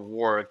for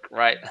work,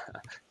 right?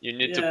 You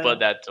need to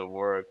put Yeah. that to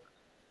work.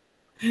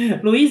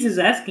 Louise is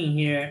asking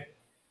here,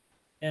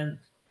 and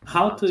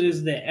how How to to?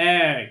 use the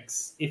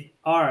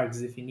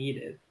args if you need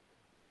it.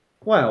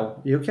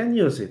 Well, you can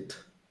use it.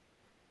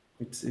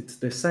 It's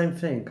the same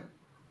thing.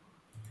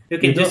 You You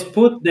can just don't.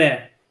 put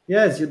there.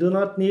 Yes, you do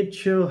not need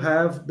to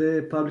have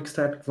the public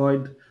static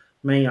void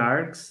main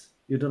args.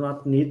 You do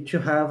not need to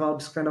have all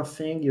this kind of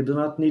thing. You do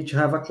not need to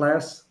have a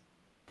class.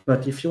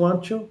 But if you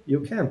want to, you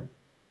can.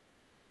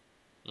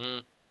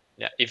 Mm,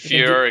 yeah, You if can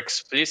you're just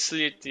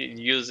explicitly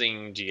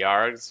using the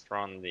args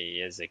from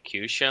the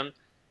execution,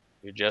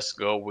 you just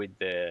go with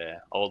the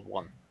old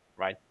one,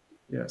 right?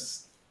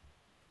 Yes.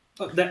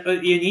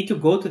 you need to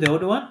go to the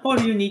other one, or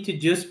you need to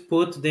just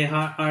put the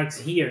args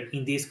here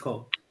in this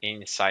code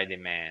Inside the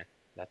man.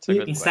 That's a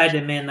good Y- inside the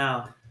question. main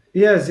now.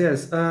 yes, yes.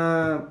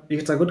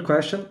 It's a good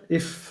question.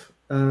 If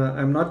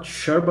I'm not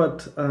sure,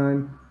 but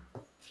I'm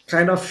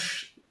kind of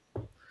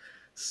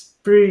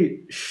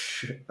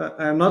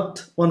I'm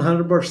not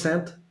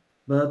 100%,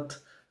 but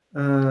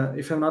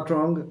if I'm not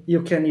wrong,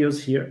 you can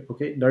use here.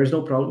 Okay, there is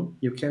no problem.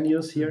 You can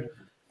use here. Mhm.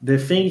 The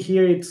thing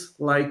here, it's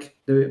like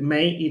the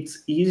main.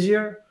 It's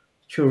easier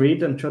to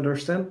read and to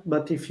understand.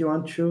 But if you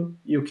want to,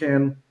 you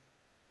can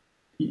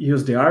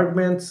use the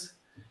arguments,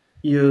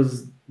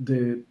 use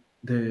the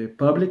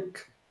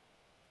public,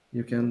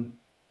 You can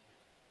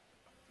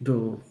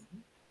do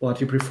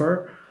what you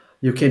prefer.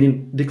 You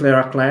can declare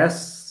a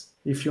class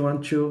if you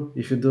want to.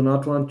 If you do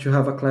not want to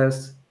have a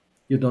class,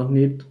 you don't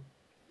need.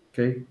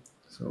 Okay,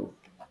 so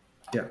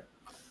yeah.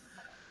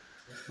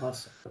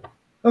 Awesome.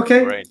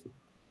 Okay, Great.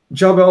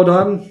 job well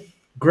done.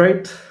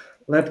 Great.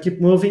 Let's keep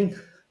moving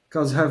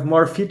because we have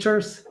more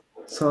features.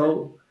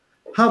 So,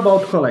 how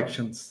about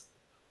collections?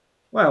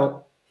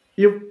 Well,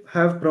 you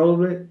have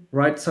probably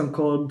write some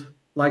code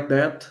like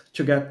that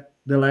to get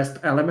the last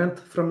element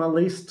from a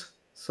list.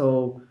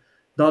 So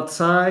dot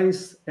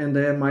size and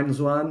then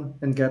 -1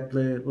 and get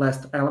the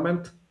last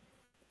element.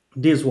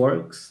 This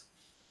works,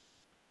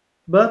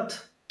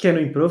 but can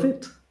we improve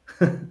it?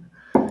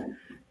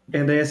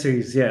 And the answer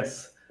is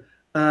yes.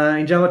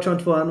 In Java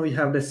 21, we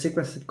have the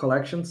sequenced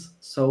collections.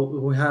 So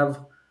we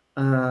have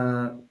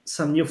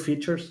some new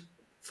features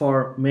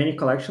for many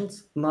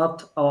collections,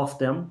 not all of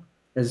them,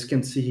 as you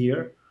can see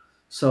here.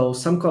 So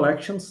some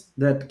collections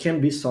that can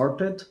be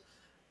sorted,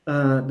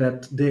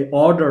 that the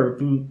order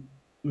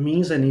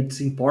means and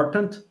it's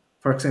important.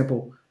 For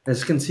example, as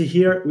you can see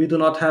here, we do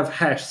not have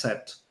hash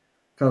set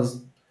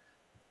because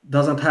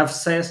doesn't have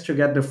sense to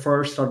get the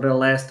first or the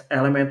last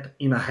element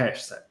in a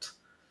hash set.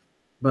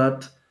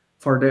 But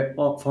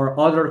for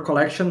other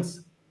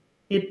collections,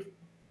 it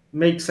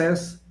makes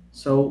sense.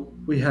 So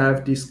we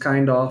have this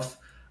kind of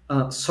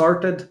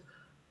sorted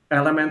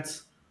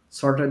elements,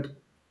 sorted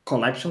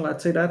collection,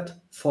 let's say that,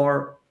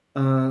 for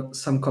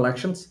some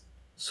collections.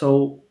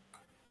 So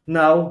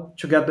now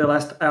to get the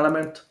last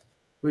element,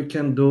 we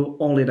can do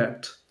only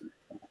that.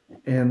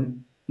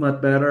 And much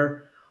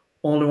better,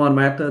 only one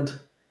method,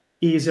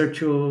 easier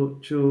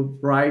to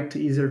write,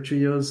 easier to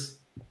use.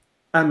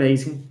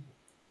 Amazing.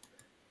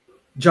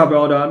 Job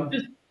well done.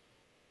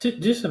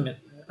 Just a minute.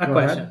 A Go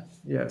question. ahead.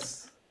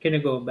 Yes. Can you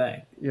go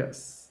back?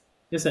 Yes.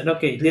 Just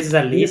okay. This is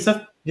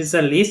This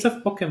a list this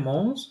of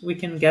Pokemons we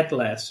can get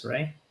less,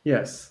 right?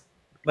 yes.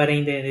 But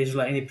in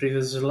the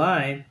previous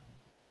slide,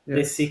 the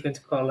Yes. sequence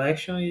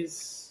collection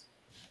is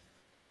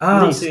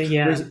so List.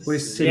 yeah, We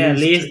see yeah.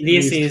 List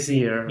list is in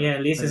here.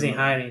 list I is don't in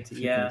know hierarchy. if you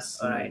can Yeah. All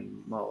see my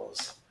right.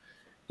 mouse.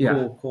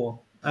 Yeah.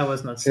 Cool. I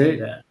was not seeing Okay.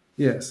 that.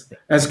 Yes.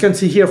 As you can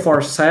see here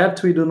for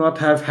set, we do not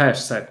have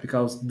hash set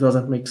because it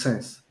doesn't make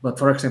sense. But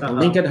for Uh example,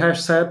 huh. linked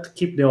hash set,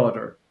 keep the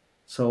order.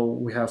 So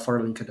we have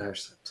for linked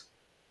hash set.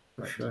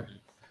 For Right. sure.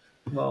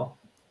 Well,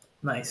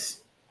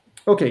 nice.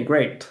 Okay,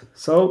 great.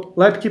 So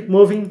let's keep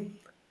moving.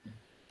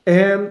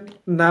 And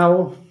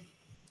now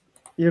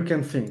you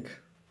can think,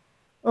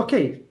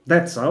 okay,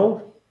 that's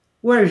all.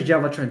 Where is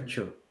Java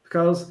 22?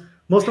 Because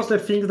most of the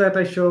things that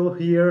I show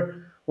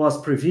here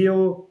was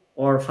preview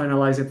or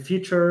finalized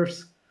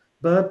features,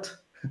 but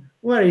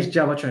where is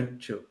Java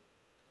 22?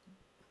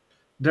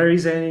 There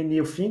is any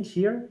new thing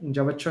here in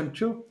Java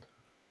 22?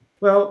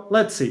 Well,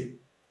 let's see.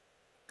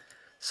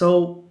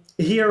 So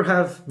here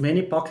have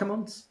many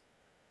Pokemons,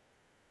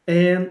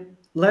 and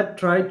let's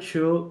try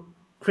to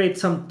create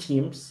some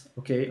teams,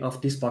 okay, of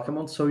these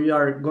Pokemon. So we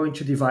are going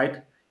to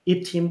divide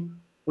each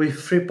team with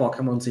 3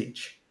 Pokemons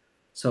each.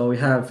 So we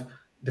have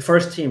the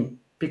first team,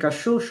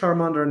 Pikachu,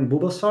 Charmander, and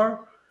Bulbasaur.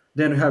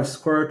 Then we have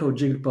Squirtle,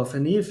 Jigglypuff,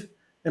 and Eve.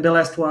 And the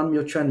last one,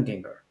 Mewtwo and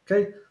Gengar.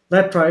 Okay,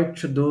 let's try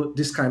to do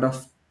this kind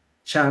of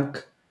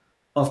chunk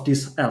of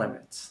these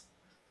elements.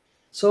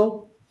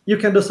 So you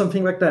can do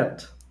something like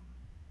that,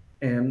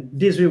 and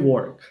this will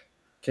work.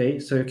 Okay,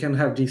 so you can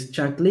have this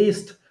chunk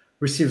list,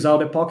 receives all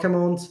the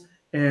Pokemons,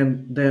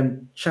 and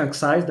then chunk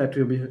size that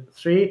will be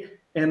 3,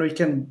 and we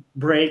can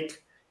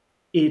break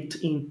it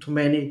into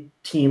many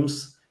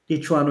teams,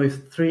 each one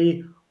with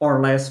 3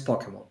 or less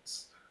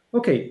Pokemons.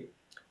 Okay,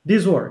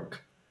 this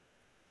work.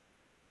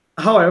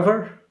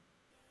 However,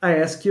 I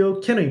ask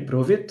you, can you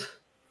improve it?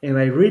 And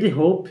I really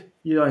hope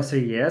you answer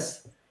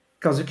yes,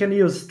 because you can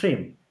use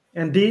stream.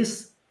 And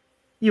this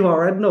you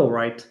already know,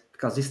 right?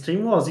 Because the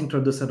stream was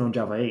introduced on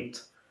Java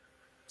 8.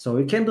 So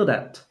we can do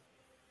that.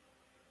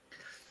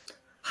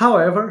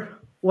 However,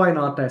 why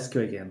not ask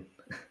you again?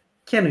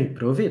 Can you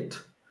improve it?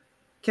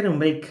 Can you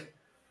make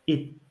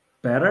it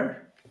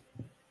better?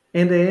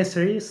 And the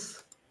answer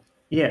is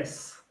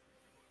yes.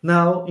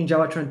 Now in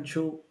Java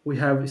 22 we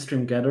have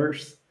stream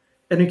getters,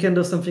 and we can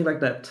do something like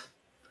that.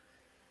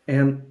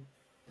 And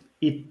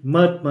it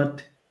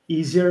much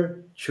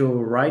easier to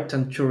write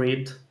and to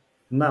read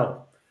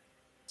now.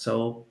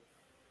 So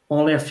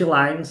only a few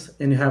lines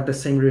and you have the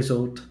same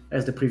result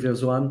as the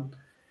previous one.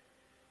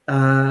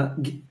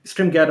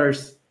 Stream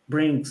getters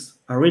brings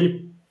a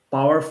really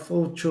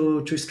powerful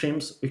to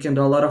streams. We can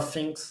do a lot of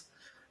things.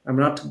 I'm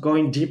not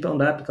going deep on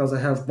that because I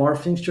have more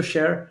things to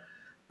share,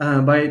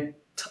 but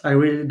I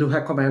really do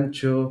recommend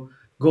to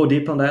go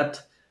deep on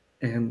that.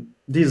 And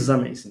this is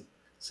amazing.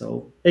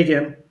 So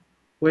again,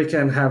 we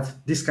can have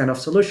this kind of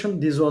solution.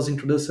 This was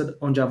introduced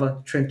on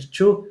Java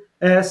 22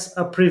 as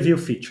a preview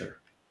feature.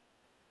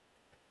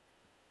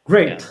 Yeah,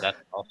 Great.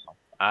 that's awesome.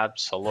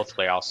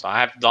 Absolutely awesome. I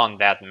have done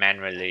that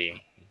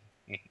manually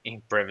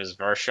in previous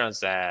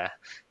versions.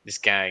 This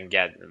can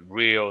get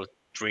real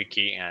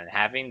tricky, and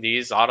having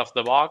these out of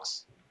the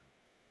box,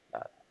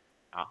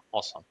 uh,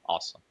 awesome,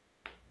 awesome.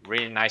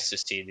 really nice to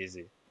see this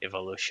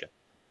evolution.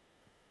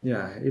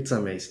 Yeah, it's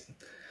amazing.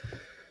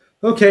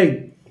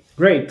 Okay,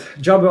 great.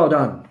 Job well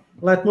done.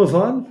 Let's move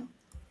on.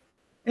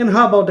 And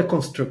how about the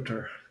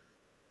constructor?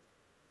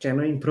 Can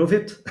we improve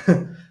it?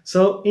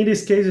 So in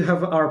this case, you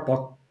have our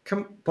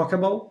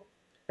Pokeball.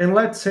 And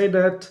let's say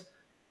that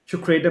to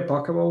create a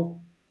Pokeball,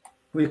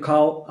 we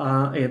call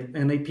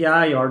an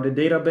API or the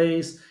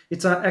database.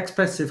 It's an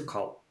expensive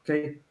call.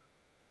 Okay,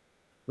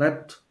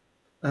 let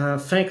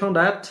think on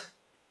that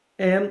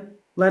and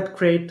let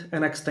create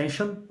an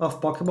extension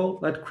of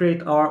Pokeball. Let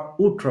create our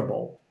Ultra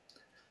Ball.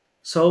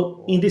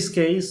 So in Cool. this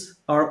case,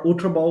 our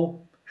Ultra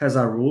Ball has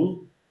a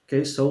rule.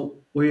 Okay, so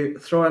we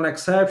throw an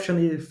exception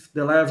if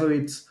the level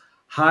is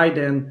higher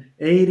than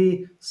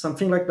 80,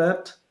 something like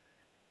that.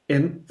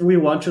 And we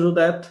want to do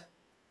that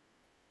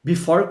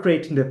before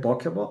creating the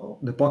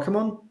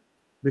Pokemon,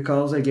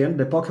 because again,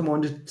 the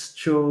Pokemon is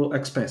too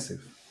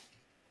expensive.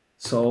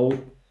 So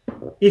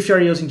if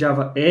you're using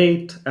Java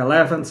 8,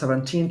 11,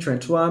 17,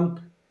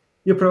 21,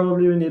 you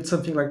probably will need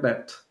something like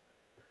that.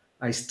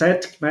 A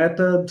static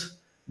method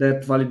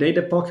that validate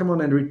the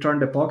Pokemon and return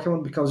the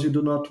Pokemon because you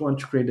do not want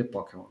to create the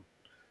Pokemon.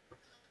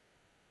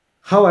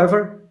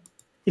 However,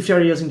 if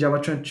you're using Java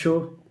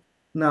 22,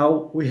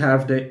 now we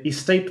have the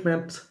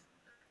statement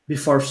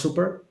before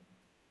super,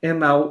 and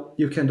now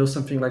you can do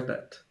something like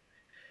that.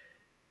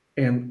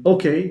 And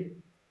okay,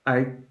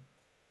 I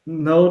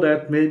know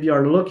that maybe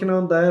you're looking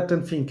on that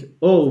and think,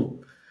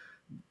 oh,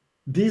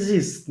 this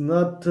is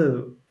not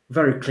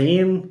very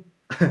clean.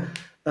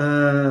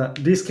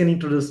 This can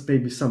introduce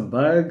maybe some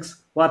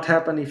bugs. What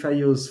happens if I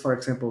use, for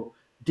example,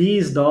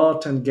 this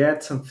dot and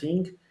get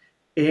something?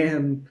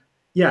 And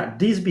yeah,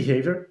 this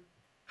behavior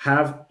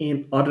have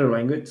in other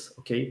languages,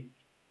 okay,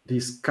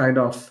 this kind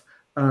of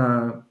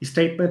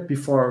statement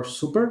before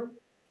super.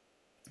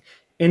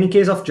 And in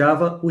case of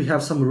Java, we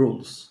have some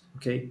rules,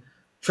 okay,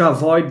 to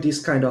avoid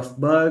this kind of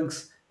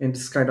bugs and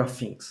this kind of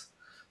things.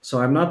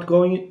 So I'm not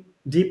going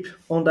deep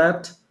on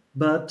that,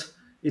 but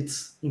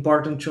it's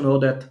important to know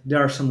that there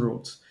are some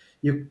rules.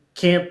 You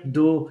can't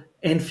do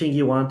anything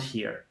you want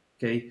here,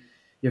 okay?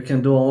 You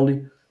can do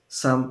only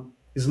some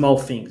small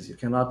things. You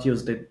cannot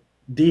use the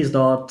this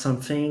dot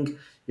something.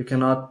 You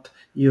cannot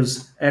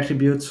use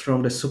attributes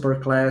from the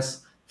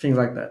superclass, things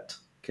like that,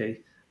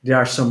 okay? There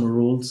are some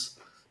rules.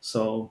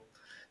 So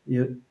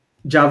you,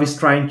 Java is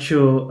trying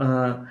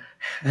to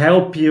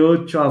help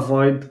you to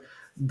avoid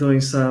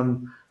doing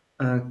some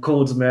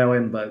code smell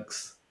and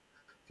bugs.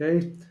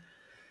 Okay.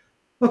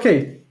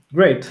 Okay.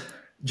 Great.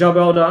 Job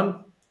well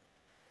done.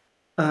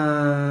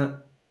 Uh,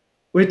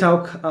 we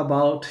talk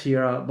about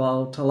here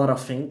about a lot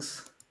of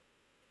things.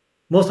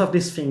 Most of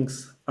these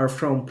things are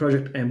from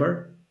Project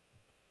Ember,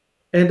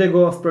 and the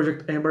goal of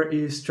Project Ember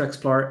is to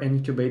explore and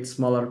incubate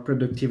smaller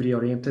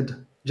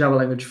productivity-oriented Java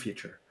language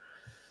feature.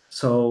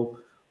 So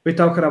we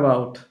talked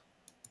about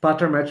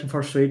pattern matching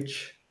for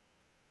switch,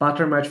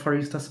 pattern match for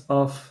instance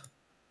of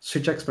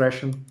switch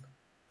expression,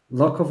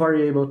 local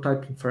variable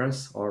type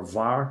inference or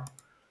var,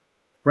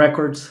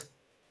 records,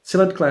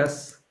 sealed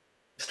class,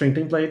 string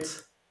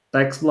templates,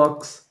 text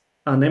blocks,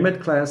 unnamed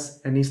class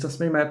and instance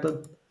main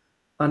method,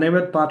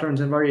 unnamed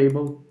patterns and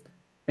variable,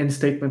 and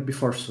statement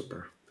before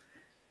super.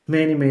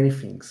 Many, many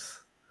things.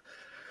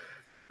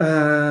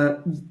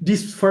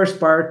 This first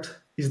part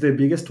is the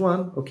biggest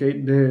one. Okay,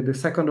 the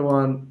second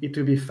one it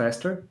will be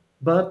faster,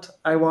 but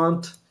I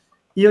want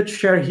you to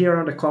share here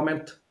on the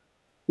comment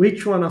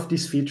which one of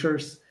these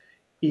features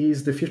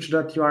is the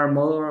feature that you are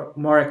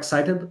more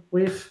excited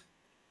with,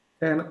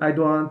 and I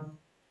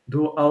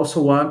do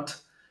also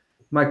want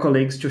my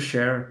colleagues to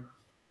share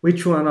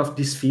which one of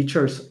these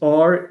features,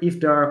 or if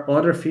there are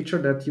other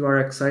features that you are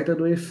excited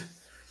with,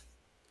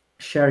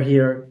 share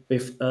here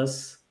with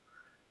us,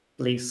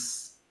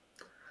 please.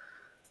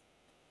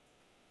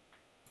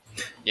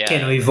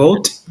 Can Yeah, we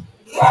vote?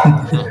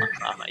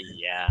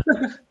 yeah.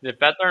 The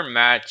pattern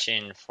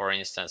matching, for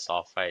instance,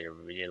 of I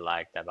really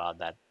liked about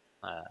that.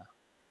 Uh,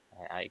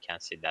 I can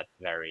see that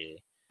very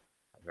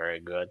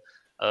good.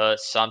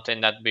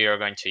 Something that we are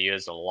going to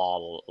use a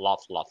lot.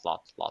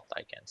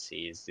 I can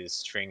see is this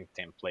string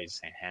templates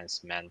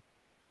enhancement,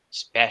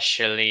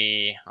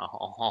 especially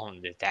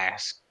on the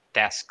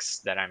tasks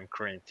that I'm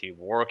currently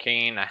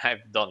working.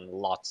 I've done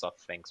lots of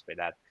things with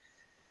that.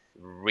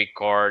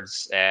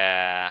 Records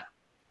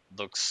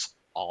looks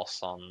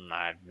awesome.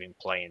 I've been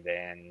playing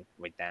them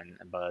with them,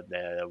 but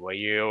the way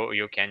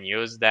you can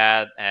use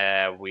that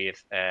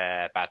with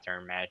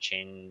pattern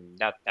matching,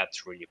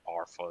 that's really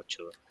powerful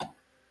too.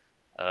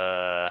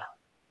 Uh,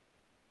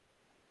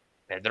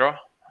 Pedro,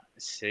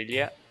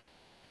 Celia,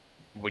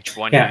 which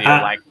one did Yeah,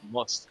 you like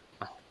most?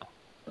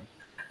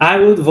 I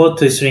would vote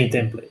to string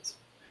templates.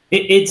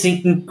 It's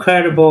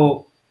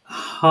incredible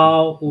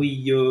how we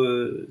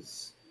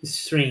use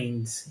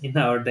strings in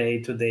our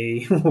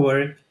day-to-day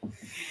work,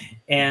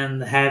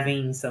 and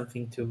having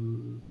something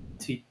to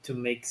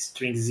make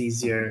strings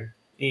easier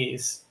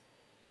is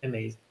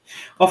amazing.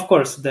 Of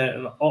course,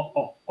 the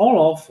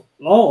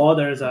all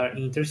others are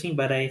interesting,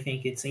 but I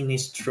think it's in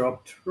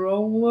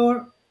structural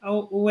work.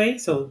 way.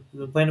 So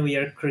when we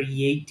are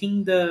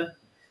creating the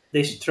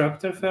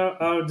structure for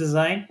our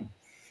design,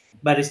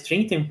 but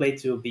string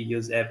templates will be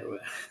used everywhere.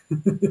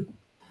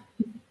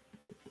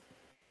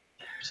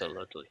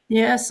 Absolutely.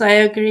 Yes, I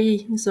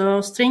agree.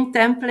 So string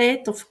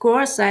template, of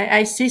course,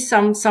 I see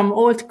some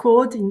old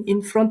code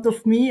in front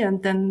of me,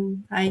 and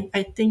then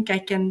I think I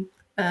can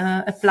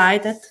apply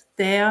that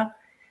there.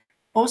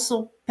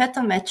 Also,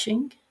 pattern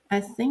matching. I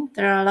think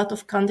there are a lot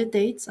of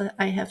candidates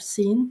I have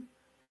seen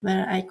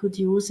where I could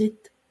use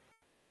it.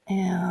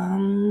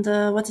 And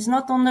what is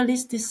not on the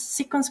list is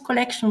sequence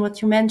collection,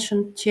 what you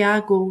mentioned,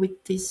 Thiago,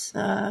 with this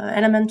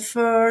element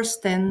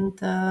first and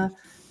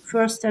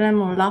first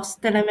element or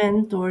last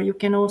element, or you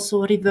can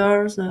also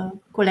reverse a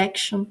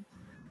collection.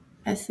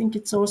 I think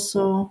it's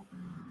also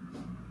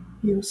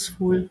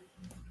useful.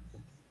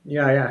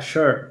 Yeah,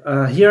 sure.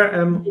 Here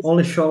I'm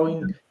only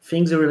showing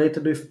things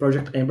related with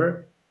Project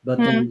Ember, but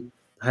Hmm. they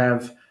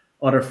have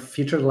other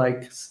features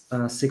like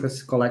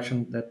sequence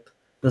collection that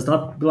does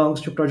not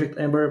belongs to Project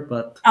Ember,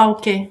 but Ah,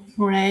 okay,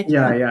 right.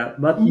 yeah,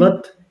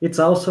 but it's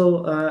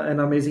also an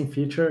amazing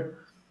feature.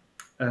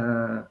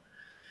 Uh,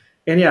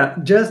 and yeah,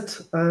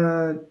 just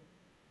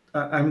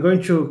I'm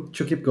going to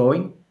keep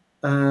going.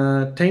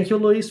 Thank you,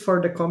 Luis,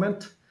 for the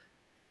comment.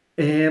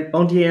 And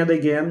on the end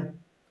again,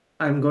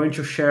 I'm going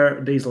to share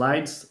the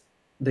slides,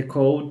 the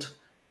code,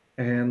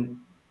 and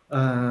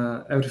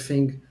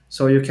everything,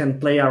 so you can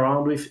play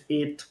around with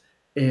it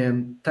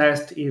and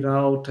test it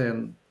out.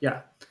 And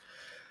yeah,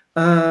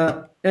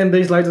 and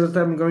the slides that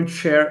I'm going to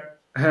share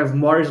have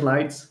more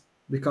slides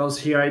because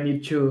here I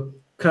need to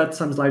cut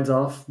some slides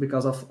off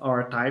because of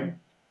our time.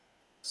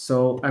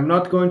 So I'm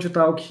not going to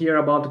talk here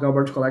about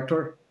garbage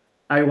collector.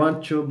 I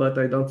want to, but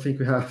I don't think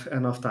we have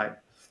enough time.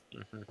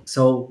 Hmm.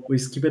 So we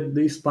skipped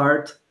this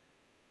part.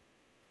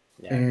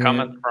 Yeah,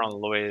 comment And from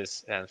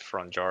Luis and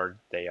from George.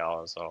 They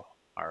also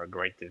are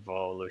great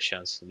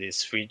evolutions. This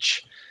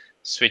switch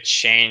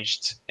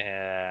changed.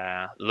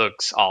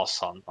 Looks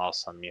awesome.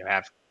 Awesome.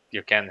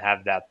 You can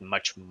have that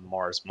much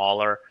more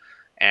smaller,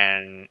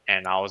 and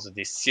also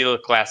the seal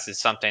class is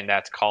something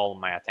that called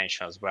my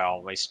attention as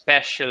well.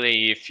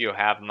 Especially if you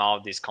have now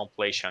this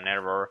compilation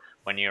error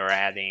when you're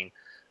adding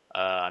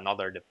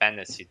another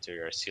dependency to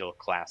your seal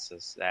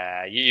classes.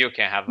 You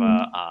can have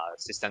a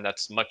system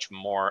that's much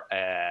more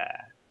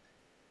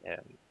um,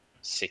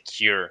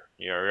 secure.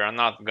 You're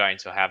not going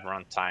to have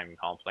runtime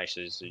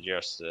complexes. You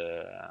just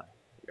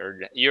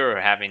you're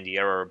having the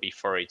error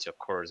before it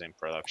occurs in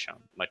production.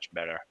 Much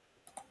better.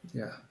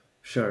 yeah,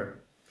 sure.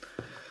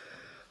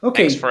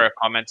 Thanks for Okay. your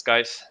comments,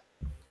 guys.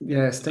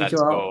 Yes, thank you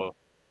Let's all.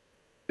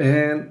 go.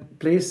 And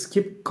please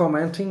keep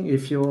commenting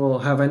if you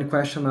have any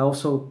question.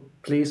 Also,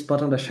 please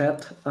put on the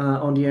chat.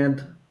 On the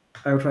end,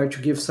 I'll try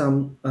to give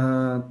some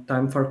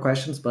time for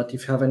questions, but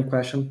if you have any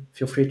question,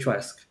 feel free to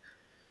ask.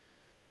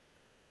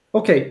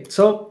 Okay,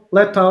 so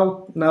let's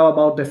talk now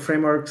about the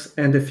frameworks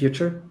and the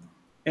future.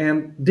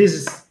 And this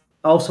is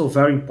also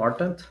very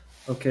important.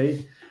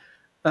 Okay,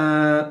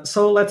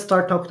 so let's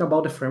start talking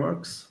about the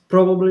frameworks.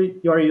 Probably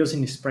you are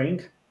using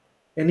Spring.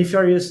 And if you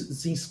are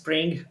using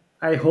Spring,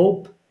 I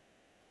hope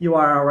you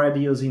are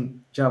already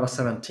using Java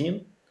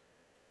 17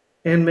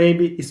 and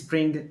maybe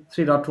Spring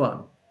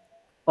 3.1.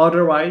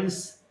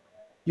 Otherwise,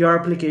 your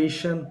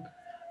application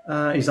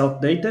is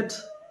outdated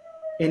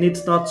and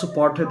it's not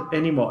supported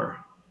anymore,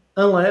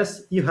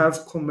 unless you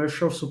have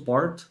commercial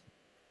support.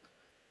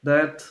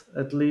 That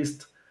at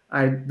least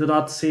I do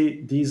not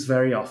see these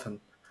very often.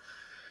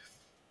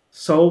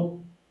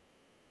 So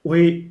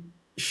we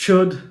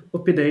should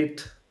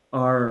update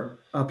our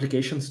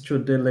applications to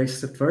the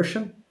latest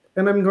version,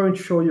 and I'm going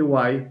to show you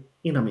why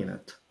in a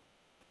minute.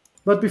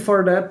 But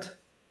before that,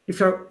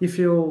 if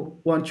you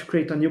want to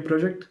create a new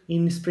project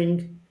in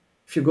Spring,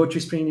 if you go to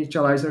Spring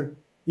Initializer,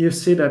 you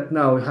see that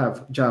now we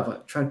have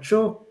Java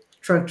 22,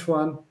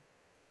 21,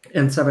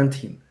 and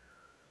 17.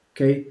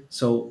 Okay,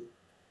 so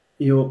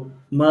you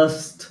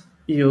must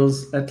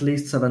use at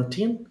least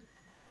 17.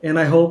 And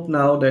I hope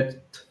now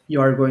that you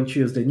are going to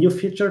use the new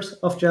features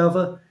of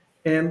Java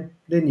and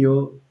the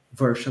new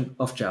version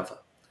of Java.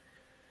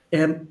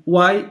 And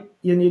why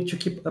you need to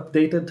keep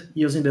updated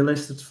using the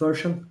latest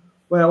version?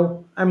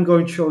 Well, I'm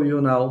going to show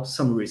you now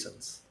some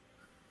reasons.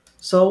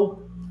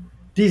 So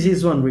this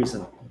is one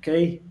reason,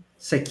 okay?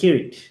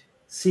 Security,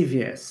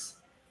 CVS.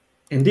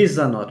 And this is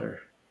another.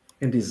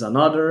 And this is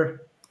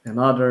another,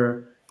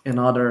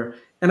 another.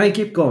 And I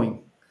keep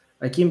going.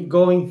 I keep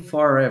going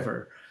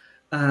forever.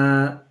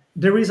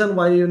 The reason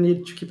why you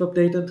need to keep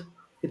updated,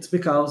 it's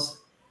because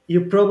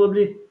you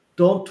probably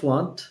don't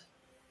want,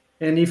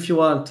 and if you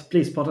want,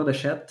 please put on the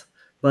chat.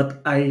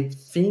 But I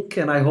think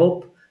and I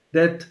hope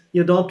that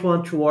you don't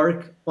want to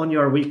work on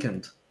your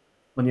weekend,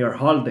 on your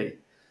holiday,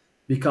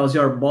 because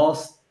your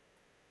boss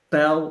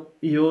tell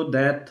you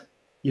that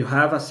you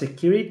have a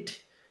security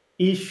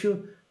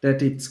issue,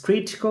 that it's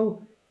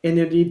critical, and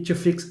you need to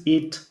fix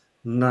it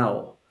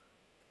now.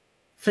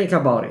 Think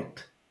about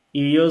it.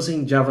 You're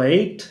using Java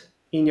 8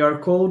 in your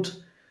code,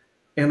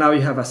 and now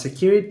you have a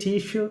security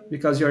issue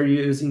because you're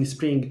using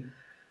Spring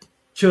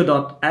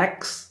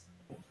 2.x,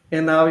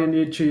 and now you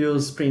need to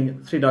use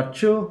Spring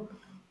 3.2.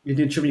 You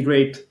need to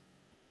migrate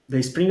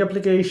the Spring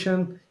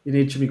application, you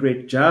need to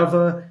migrate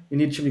Java, you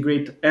need to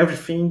migrate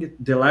everything,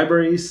 the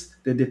libraries,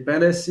 the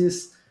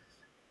dependencies.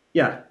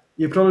 Yeah,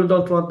 you probably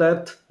don't want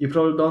that. You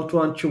probably don't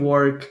want to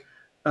work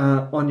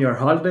on your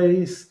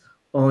holidays,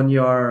 on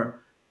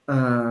your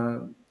uh,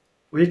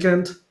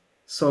 weekend.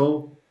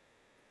 So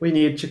we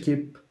need to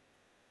keep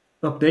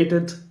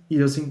updated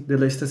using the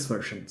latest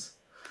versions.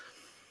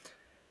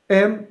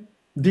 And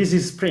this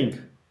is Spring.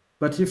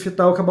 But if you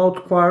talk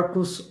about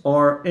Quarkus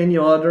or any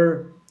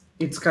other,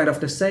 it's kind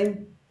of the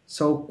same.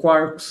 So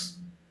Quarkus,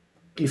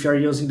 if you're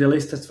using the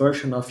latest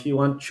version, or if you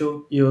want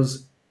to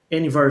use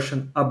any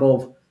version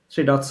above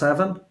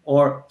 3.7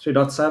 or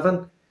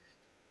 3.7,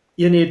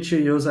 you need to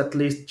use at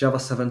least Java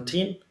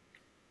 17.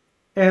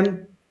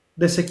 And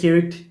the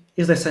security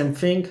is the same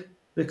thing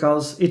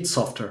because it's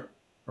software,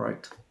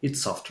 right?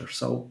 It's software.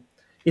 So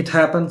it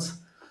happens.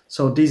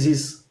 So this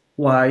is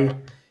why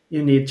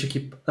you need to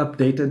keep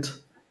updated.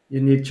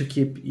 You need to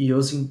keep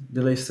using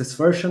the latest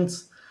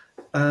versions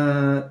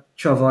to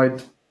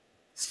avoid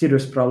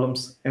serious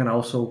problems and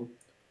also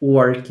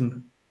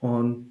working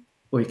on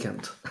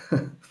weekend.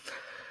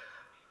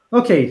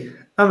 Okay,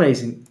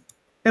 amazing.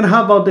 And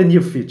how about the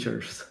new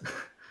features?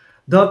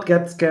 Don't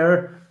get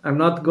scared. I'm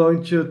not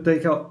going to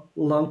take a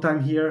long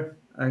time here.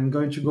 I'm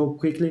going to go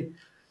quickly.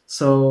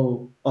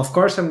 So, of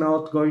course, I'm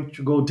not going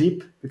to go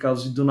deep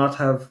because we do not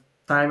have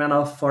time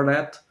enough for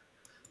that.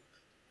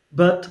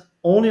 But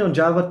only on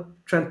Java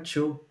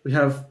 22, we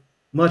have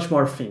much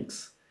more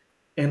things.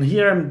 And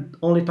here I'm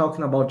only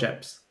talking about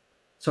JEPs.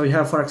 So you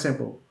have, for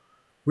example,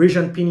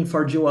 region pinning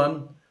for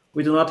G1.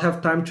 We do not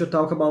have time to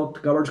talk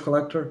about garbage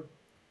collector,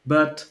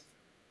 but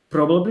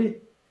probably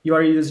you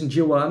are using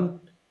G1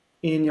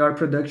 in your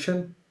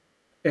production,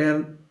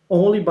 and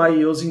only by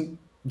using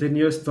the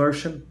newest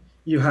version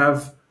you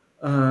have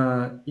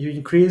you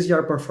increase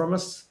your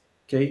performance.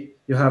 Okay,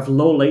 you have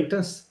low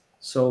latency.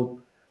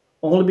 So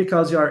only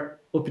because you are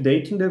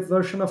updating the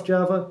version of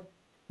Java,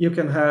 you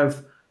can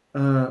have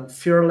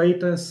fewer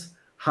latency,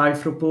 high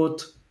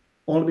throughput,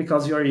 only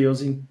because you are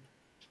using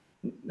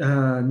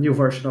new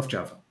version of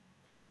Java.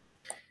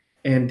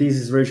 And this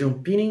is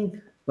region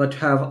pinning, but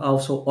have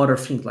also other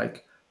things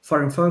like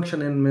foreign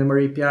function and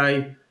memory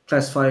API,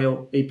 class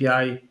file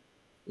API,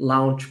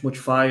 launch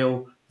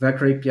multi-file,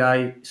 vector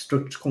API,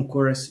 structured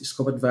concurrency,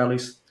 scoped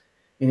values,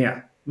 and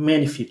yeah,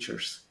 many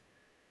features.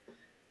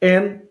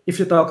 And if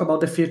you talk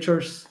about the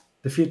features,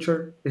 the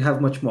future, we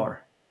have much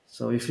more.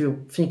 So if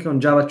you think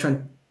on Java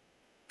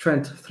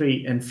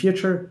 23 and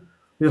future,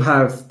 you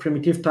have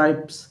primitive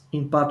types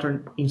in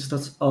pattern,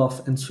 instance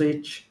of and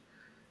switch,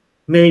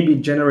 maybe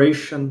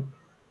generation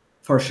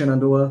for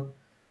Shenandoah,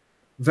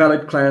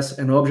 valid class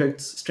and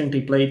objects, string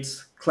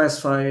templates, class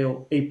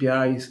file,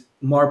 APIs,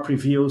 more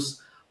previews,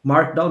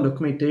 markdown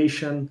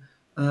documentation,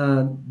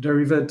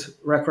 derived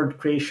record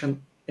creation,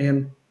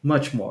 and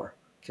much more.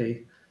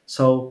 Okay,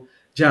 so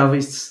Java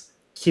is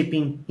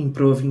keeping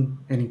improving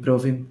and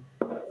improving.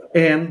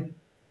 And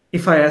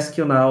if I ask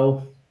you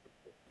now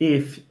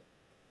if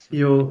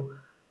you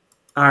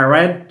are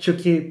ready to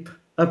keep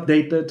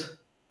updated,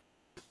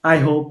 I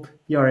hope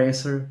your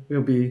answer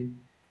will be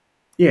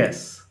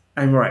yes,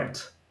 I'm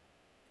right.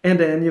 And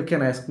then you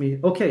can ask me,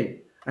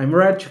 okay, I'm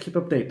ready to keep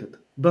updated,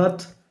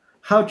 but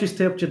how to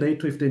stay up to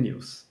date with the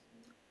news?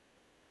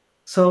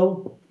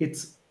 So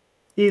it's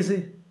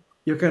easy.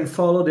 You can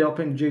follow the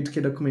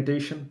OpenJDK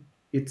documentation.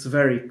 It's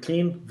very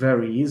clean,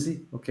 very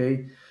easy.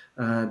 Okay,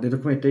 the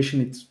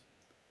documentation it's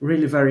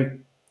really very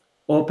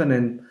open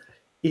and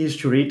easy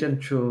to read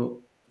and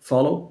to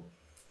follow.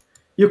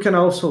 You can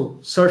also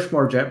search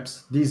more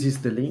JEPs. This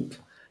is the link.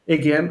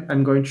 Again,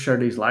 I'm going to share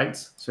the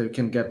slides so you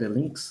can get the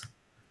links.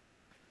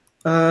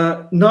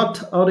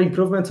 Not all the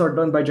improvements are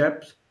done by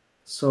JEPs.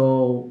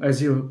 So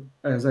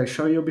as I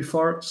show you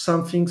before,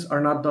 some things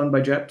are not done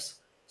by JEPs.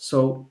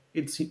 So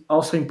it's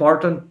also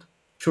important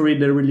to read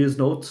the release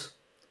notes.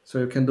 So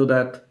you can do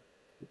that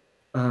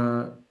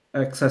uh,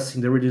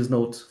 accessing the release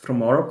notes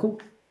from Oracle.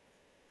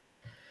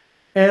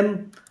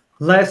 And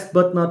last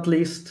but not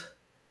least,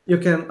 you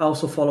can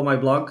also follow my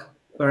blog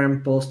where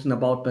I'm posting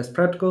about best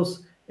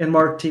practicals and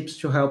more tips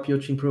to help you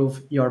to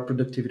improve your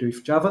productivity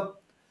with Java.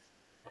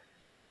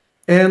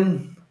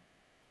 And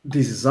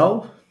this is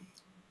all.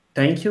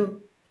 Thank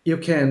you. You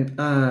can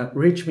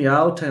reach me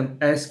out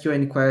and ask you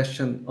any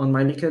question on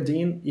my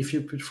LinkedIn if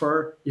you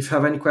prefer. If you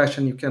have any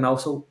question, you can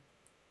also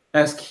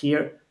ask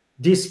here.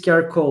 This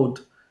QR code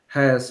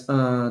has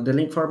the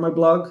link for my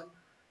blog,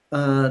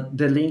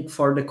 the link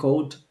for the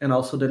code, and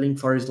also the link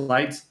for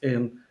slides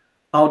and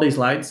all the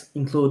slides,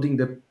 including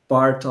the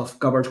part of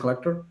garbage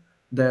collector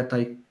that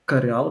I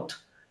cut out.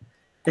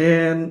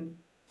 And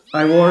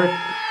I work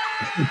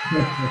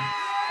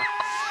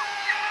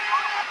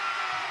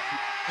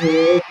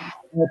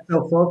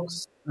So,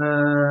 folks,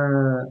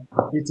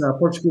 it's a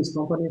Portuguese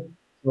company.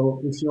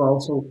 So, if you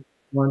also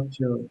want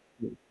to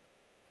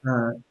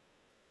uh,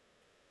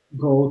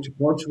 go to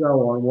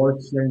Portugal or work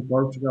here in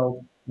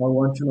Portugal or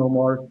want to know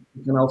more,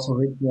 you can also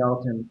reach me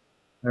out and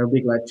I'll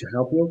be glad to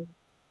help you.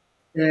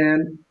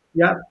 And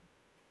yeah,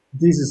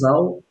 this is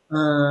all.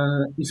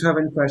 If you have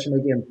any question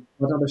again,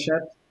 put on the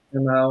chat,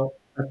 and now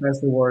I pass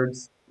the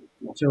words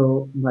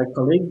to my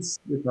colleagues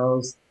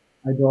because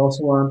I do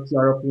also want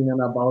your opinion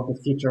about the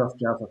future of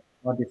Java.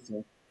 What do you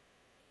think?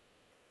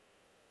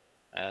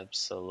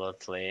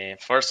 Absolutely.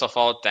 First of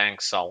all,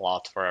 thanks a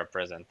lot for your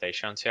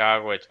presentation,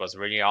 Thiago. It was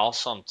really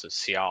awesome to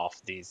see all of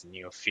these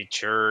new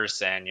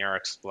features, and your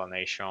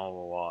explanation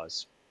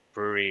was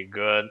pretty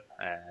good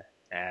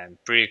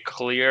and pretty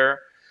clear.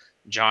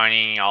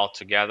 Joining all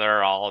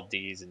together all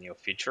these new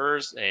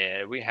features,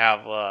 we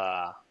have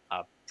an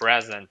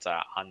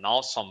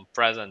awesome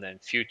present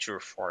and future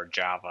for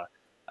Java,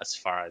 as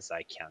far as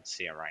I can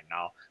see right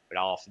now, with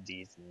all of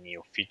these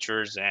new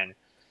features. And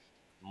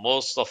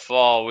most of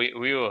all, we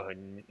will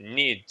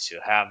need to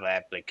have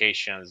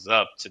applications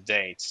up to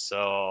date.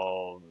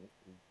 So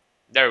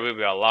there will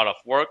be a lot of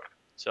work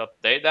to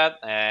update that,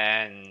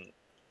 and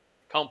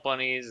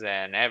companies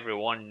and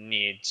everyone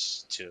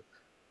needs to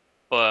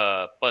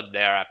put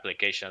their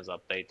applications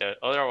updated.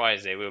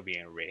 Otherwise, they will be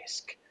in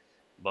risk.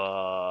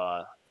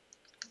 But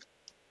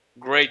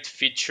great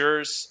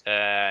features,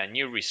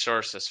 new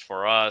resources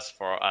for us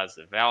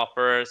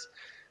developers,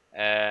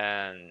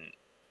 and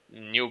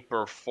new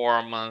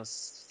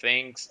performance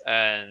things,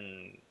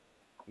 and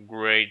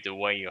great the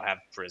way you have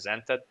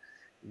presented.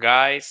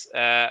 Guys,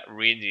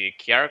 read the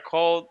QR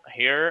code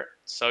here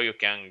so you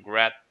can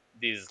grab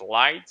these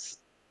slides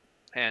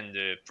and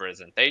the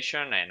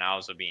presentation, and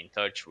also be in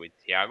touch with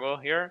Thiago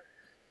here.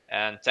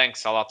 And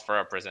thanks a lot for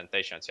your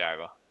presentation,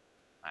 Thiago.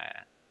 Uh,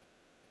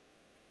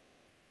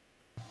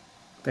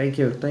 Thank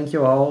you. Thank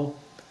you all.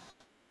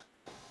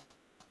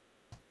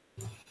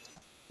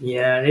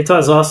 Yeah, it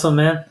was awesome,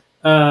 man.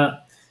 I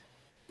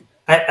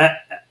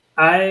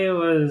I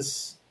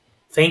was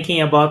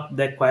thinking about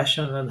the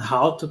question and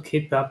how to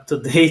keep up to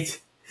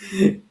date,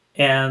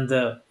 and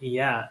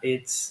yeah,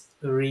 it's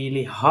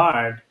really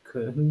hard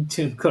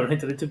to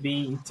currently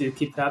to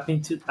keep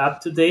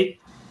up to date.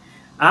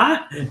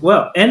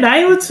 Well, and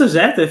I would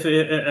suggest if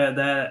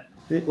that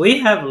we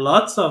have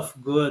lots of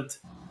good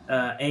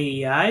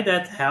AI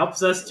that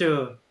helps us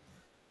to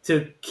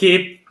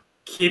keep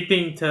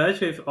in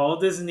touch with all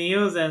this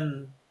news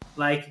and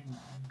like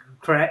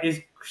is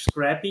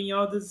scrapping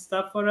all this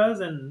stuff for us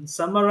and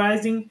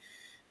summarizing.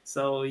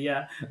 So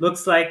yeah,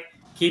 looks like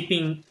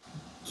keeping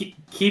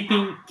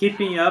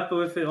up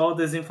with all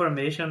this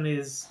information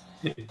is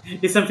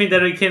something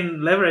that we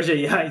can leverage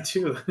AI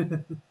too.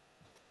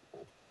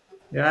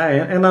 Yeah,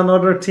 and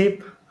another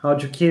tip how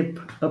to keep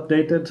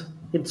updated.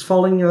 It's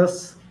following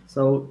us,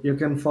 so you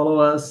can follow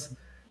us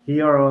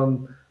here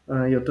on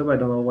YouTube. I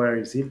don't know where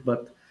is it,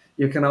 but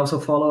you can also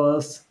follow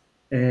us.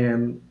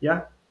 And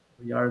yeah,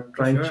 we are For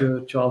trying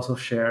sure. to also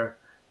share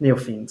new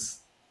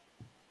things.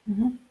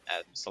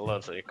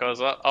 Absolutely,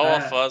 because all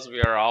of Uh, us,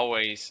 we are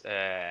always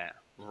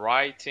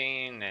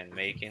writing and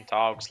making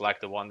talks like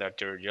the one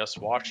that you're just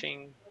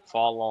watching.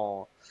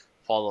 Follow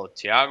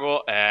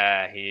Tiago.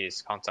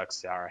 His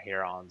contacts are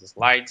here on the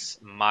slides.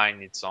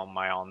 Mine, it's on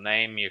my own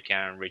name. You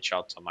can reach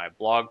out to my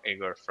blog,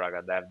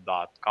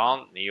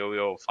 igorfragadev.com. You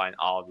will find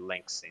all the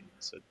links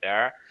into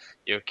there.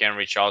 You can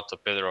reach out to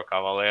Pedro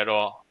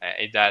Cavallero.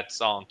 That's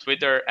on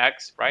Twitter,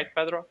 X, right,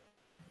 Pedro?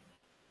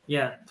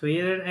 yeah,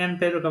 Twitter and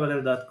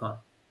pedrocaballero.com.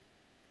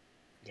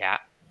 Yeah.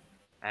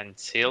 And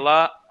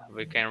Sila,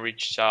 we can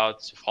reach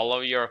out to follow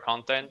your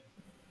content.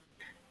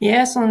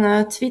 Yes, on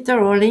Twitter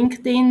or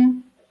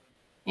LinkedIn.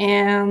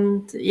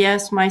 And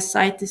yes, my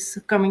site is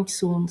coming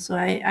soon. So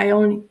I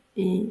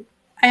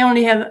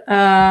only have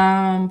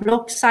a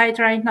blog site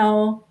right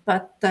now,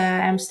 but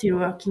I'm still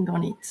working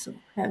on it. So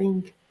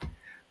having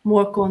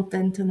more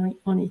content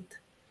on it.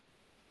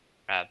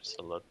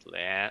 Absolutely.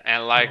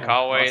 And like Oh,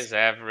 always, awesome.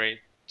 every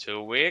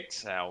 2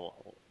 weeks,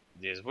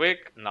 this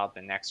week, not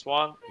the next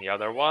one, the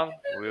other one,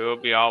 we will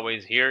be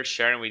always here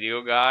sharing with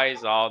you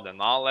guys all the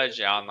knowledge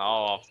and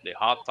all of the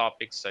hot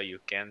topics so you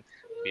can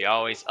be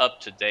always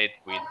up to date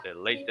with the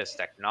latest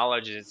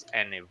technologies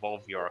and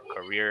evolve your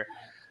career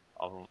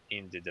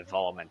in the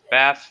development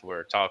path.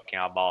 We're talking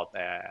about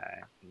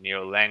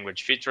new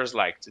language features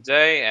like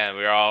today, and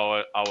we're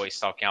always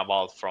talking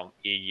about from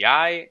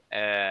AI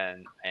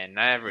and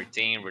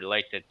everything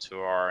related to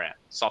our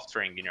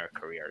software engineer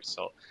career.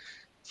 So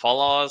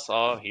follow us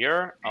all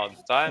here all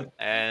the time,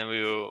 and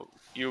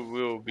you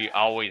will be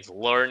always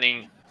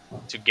learning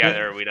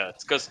together with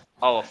us because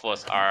all of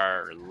us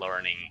are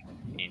learning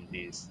in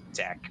this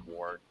tech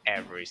world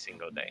every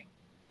single day.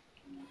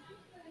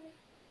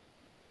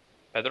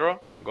 Pedro,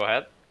 go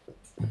ahead.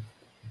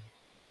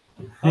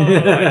 Oh,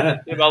 I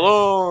can see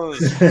balloons.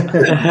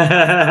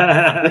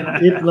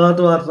 It's not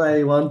what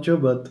I want to,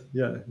 but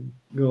yeah,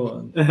 go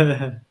on.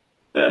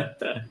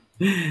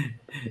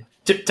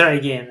 Try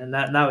again, and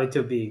now it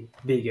will be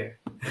bigger.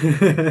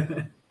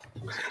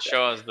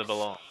 Show us the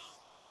balloon.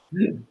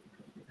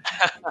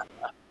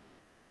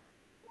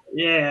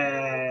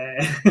 Yeah.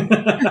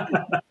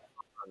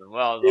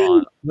 Well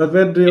done. But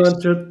when do you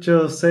It's want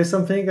to say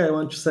something? I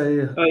want to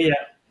say Oh yeah.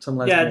 some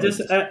last Yeah, just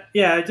words.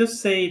 I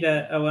just say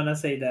that I wanna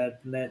say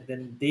that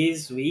then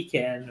this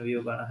weekend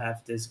we're gonna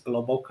have this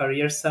global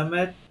career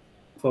summit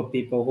for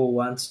people who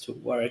wants to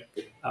work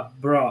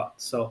abroad.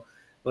 So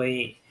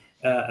we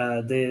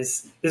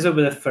this will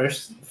be the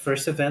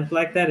first event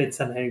like that. It's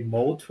a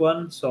remote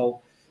one,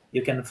 so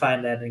you can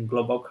find that in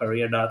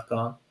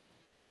globalcareer.com.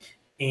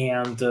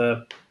 And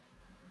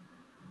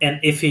and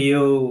if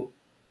you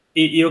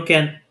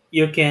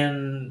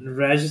can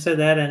register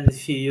that, and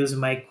if you use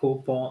my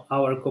coupon,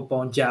 our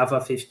coupon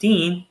Java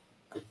 15,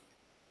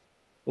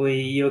 we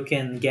you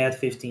can get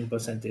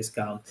 15%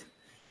 discount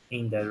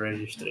in the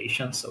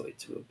registration. So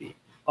it will be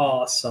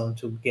awesome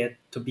to get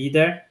to be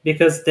there,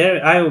 because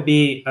there I will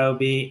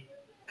be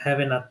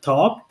having a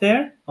talk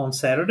there on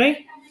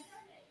Saturday,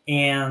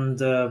 and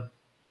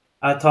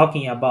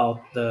talking about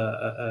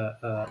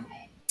the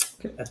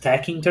Okay.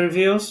 tech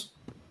interviews.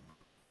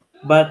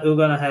 But we're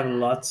gonna have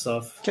lots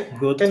of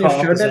good Can you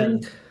share talks, the and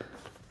link?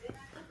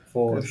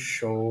 for 'Cause-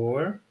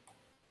 sure.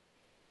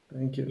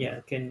 Thank you. Yeah,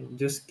 can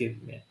just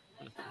give me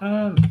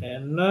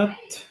and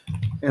not.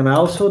 And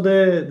also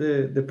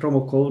the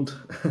promo code.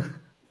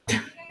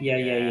 Yeah, yeah,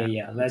 yeah, Yeah.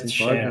 yeah. It's Let's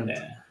share important.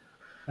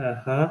 that.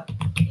 Uh-huh.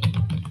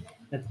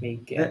 Let me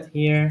get A-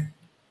 here.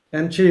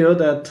 And to you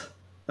that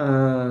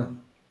uh,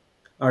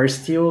 are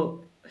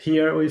still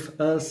here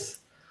with us,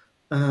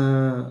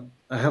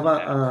 I have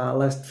Yeah. a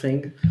last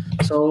thing.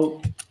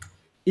 So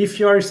if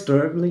you are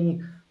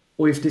struggling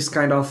with this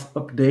kind of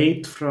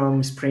update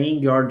from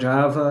Spring or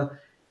Java,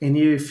 and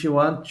if you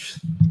want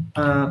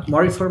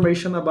more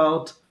information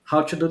about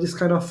how to do this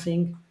kind of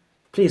thing,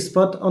 please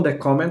put on the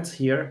comments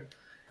here.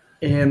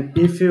 And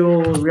if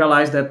you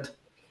realize that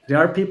there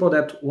are people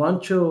that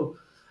want to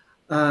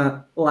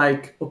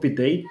like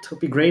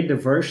upgrade the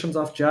versions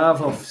of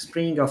Java, of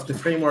Spring, of the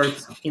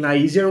frameworks in a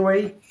easier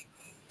way,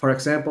 for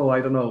example,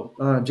 I don't know,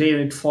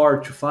 JUnit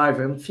 4 to 5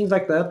 and things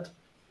like that.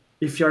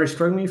 If you're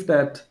struggling with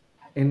that,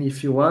 and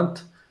if you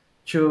want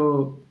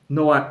to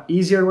know an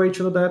easier way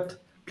to do that,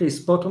 please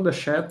put on the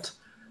chat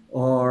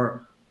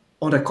or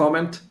on the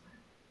comment.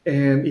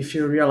 And if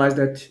you realize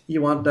that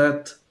you want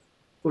that,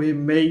 we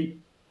may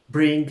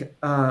bring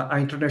an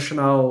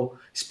international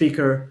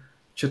speaker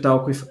to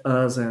talk with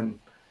us and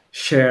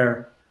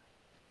share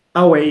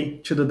a way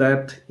to do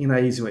that in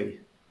an easy way.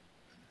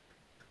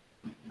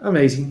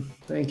 Amazing.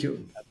 Thank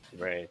you.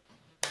 Great.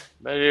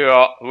 But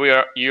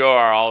you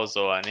are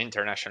also an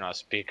international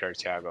speaker,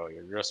 Thiago.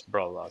 You just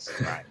brought us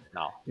right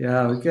now.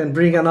 Yeah, we can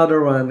bring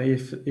another one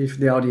if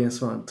the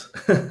audience want.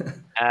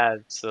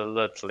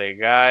 Absolutely,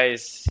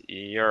 guys.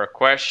 Your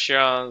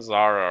questions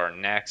are our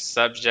next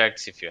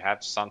subjects. If you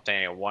have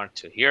something you want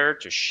to hear,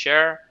 to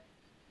share,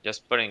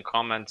 just put in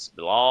comments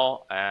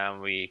below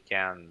and we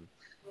can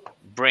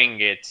bring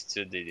it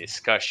to the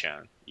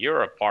discussion.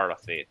 You're a part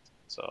of it.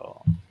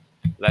 So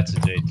let's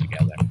do it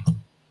together.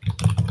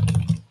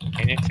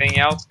 Anything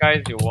else,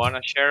 guys, you want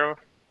to share?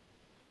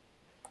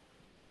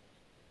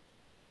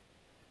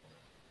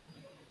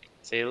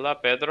 Sila,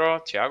 Pedro,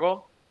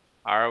 Thiago,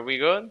 are we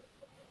good?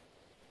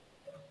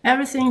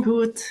 Everything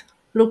good.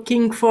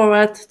 Looking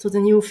forward to the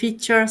new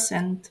features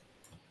and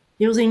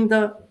using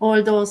the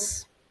all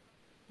those.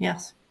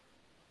 Yes.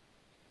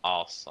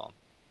 Awesome.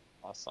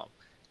 Awesome.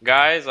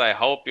 Guys, I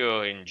hope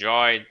you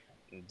enjoyed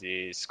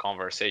this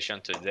conversation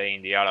today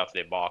in the out of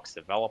the box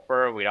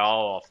developer with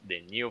all of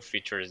the new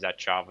features that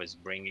Java is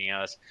bringing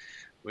us.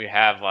 We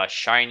have a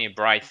shiny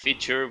bright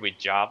feature with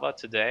Java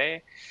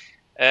today,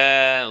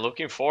 and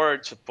looking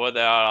forward to put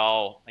that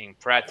all in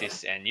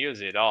practice and use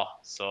it all.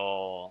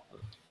 So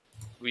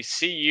we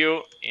see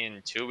you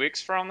in 2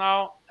 weeks from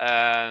now,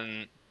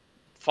 and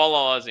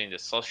follow us in the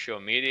social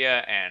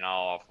media and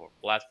all of our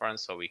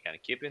platforms so we can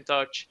keep in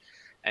touch,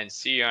 and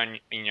see you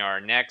in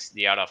our next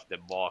the out of the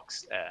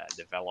box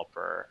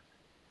developer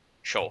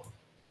show.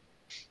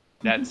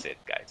 That's it,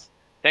 guys.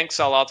 Thanks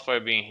a lot for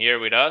being here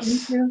with Thank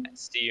us, you. and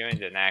see you in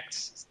the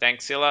next.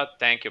 Thanks, Sila.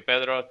 Thank you,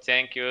 Pedro.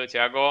 Thank you,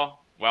 Tiago.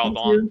 Well Thank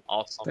done. you.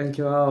 Awesome. Thank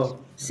you all. Bye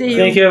See bye.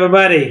 Thank you. you,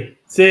 everybody.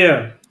 See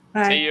you. See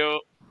Bye. you.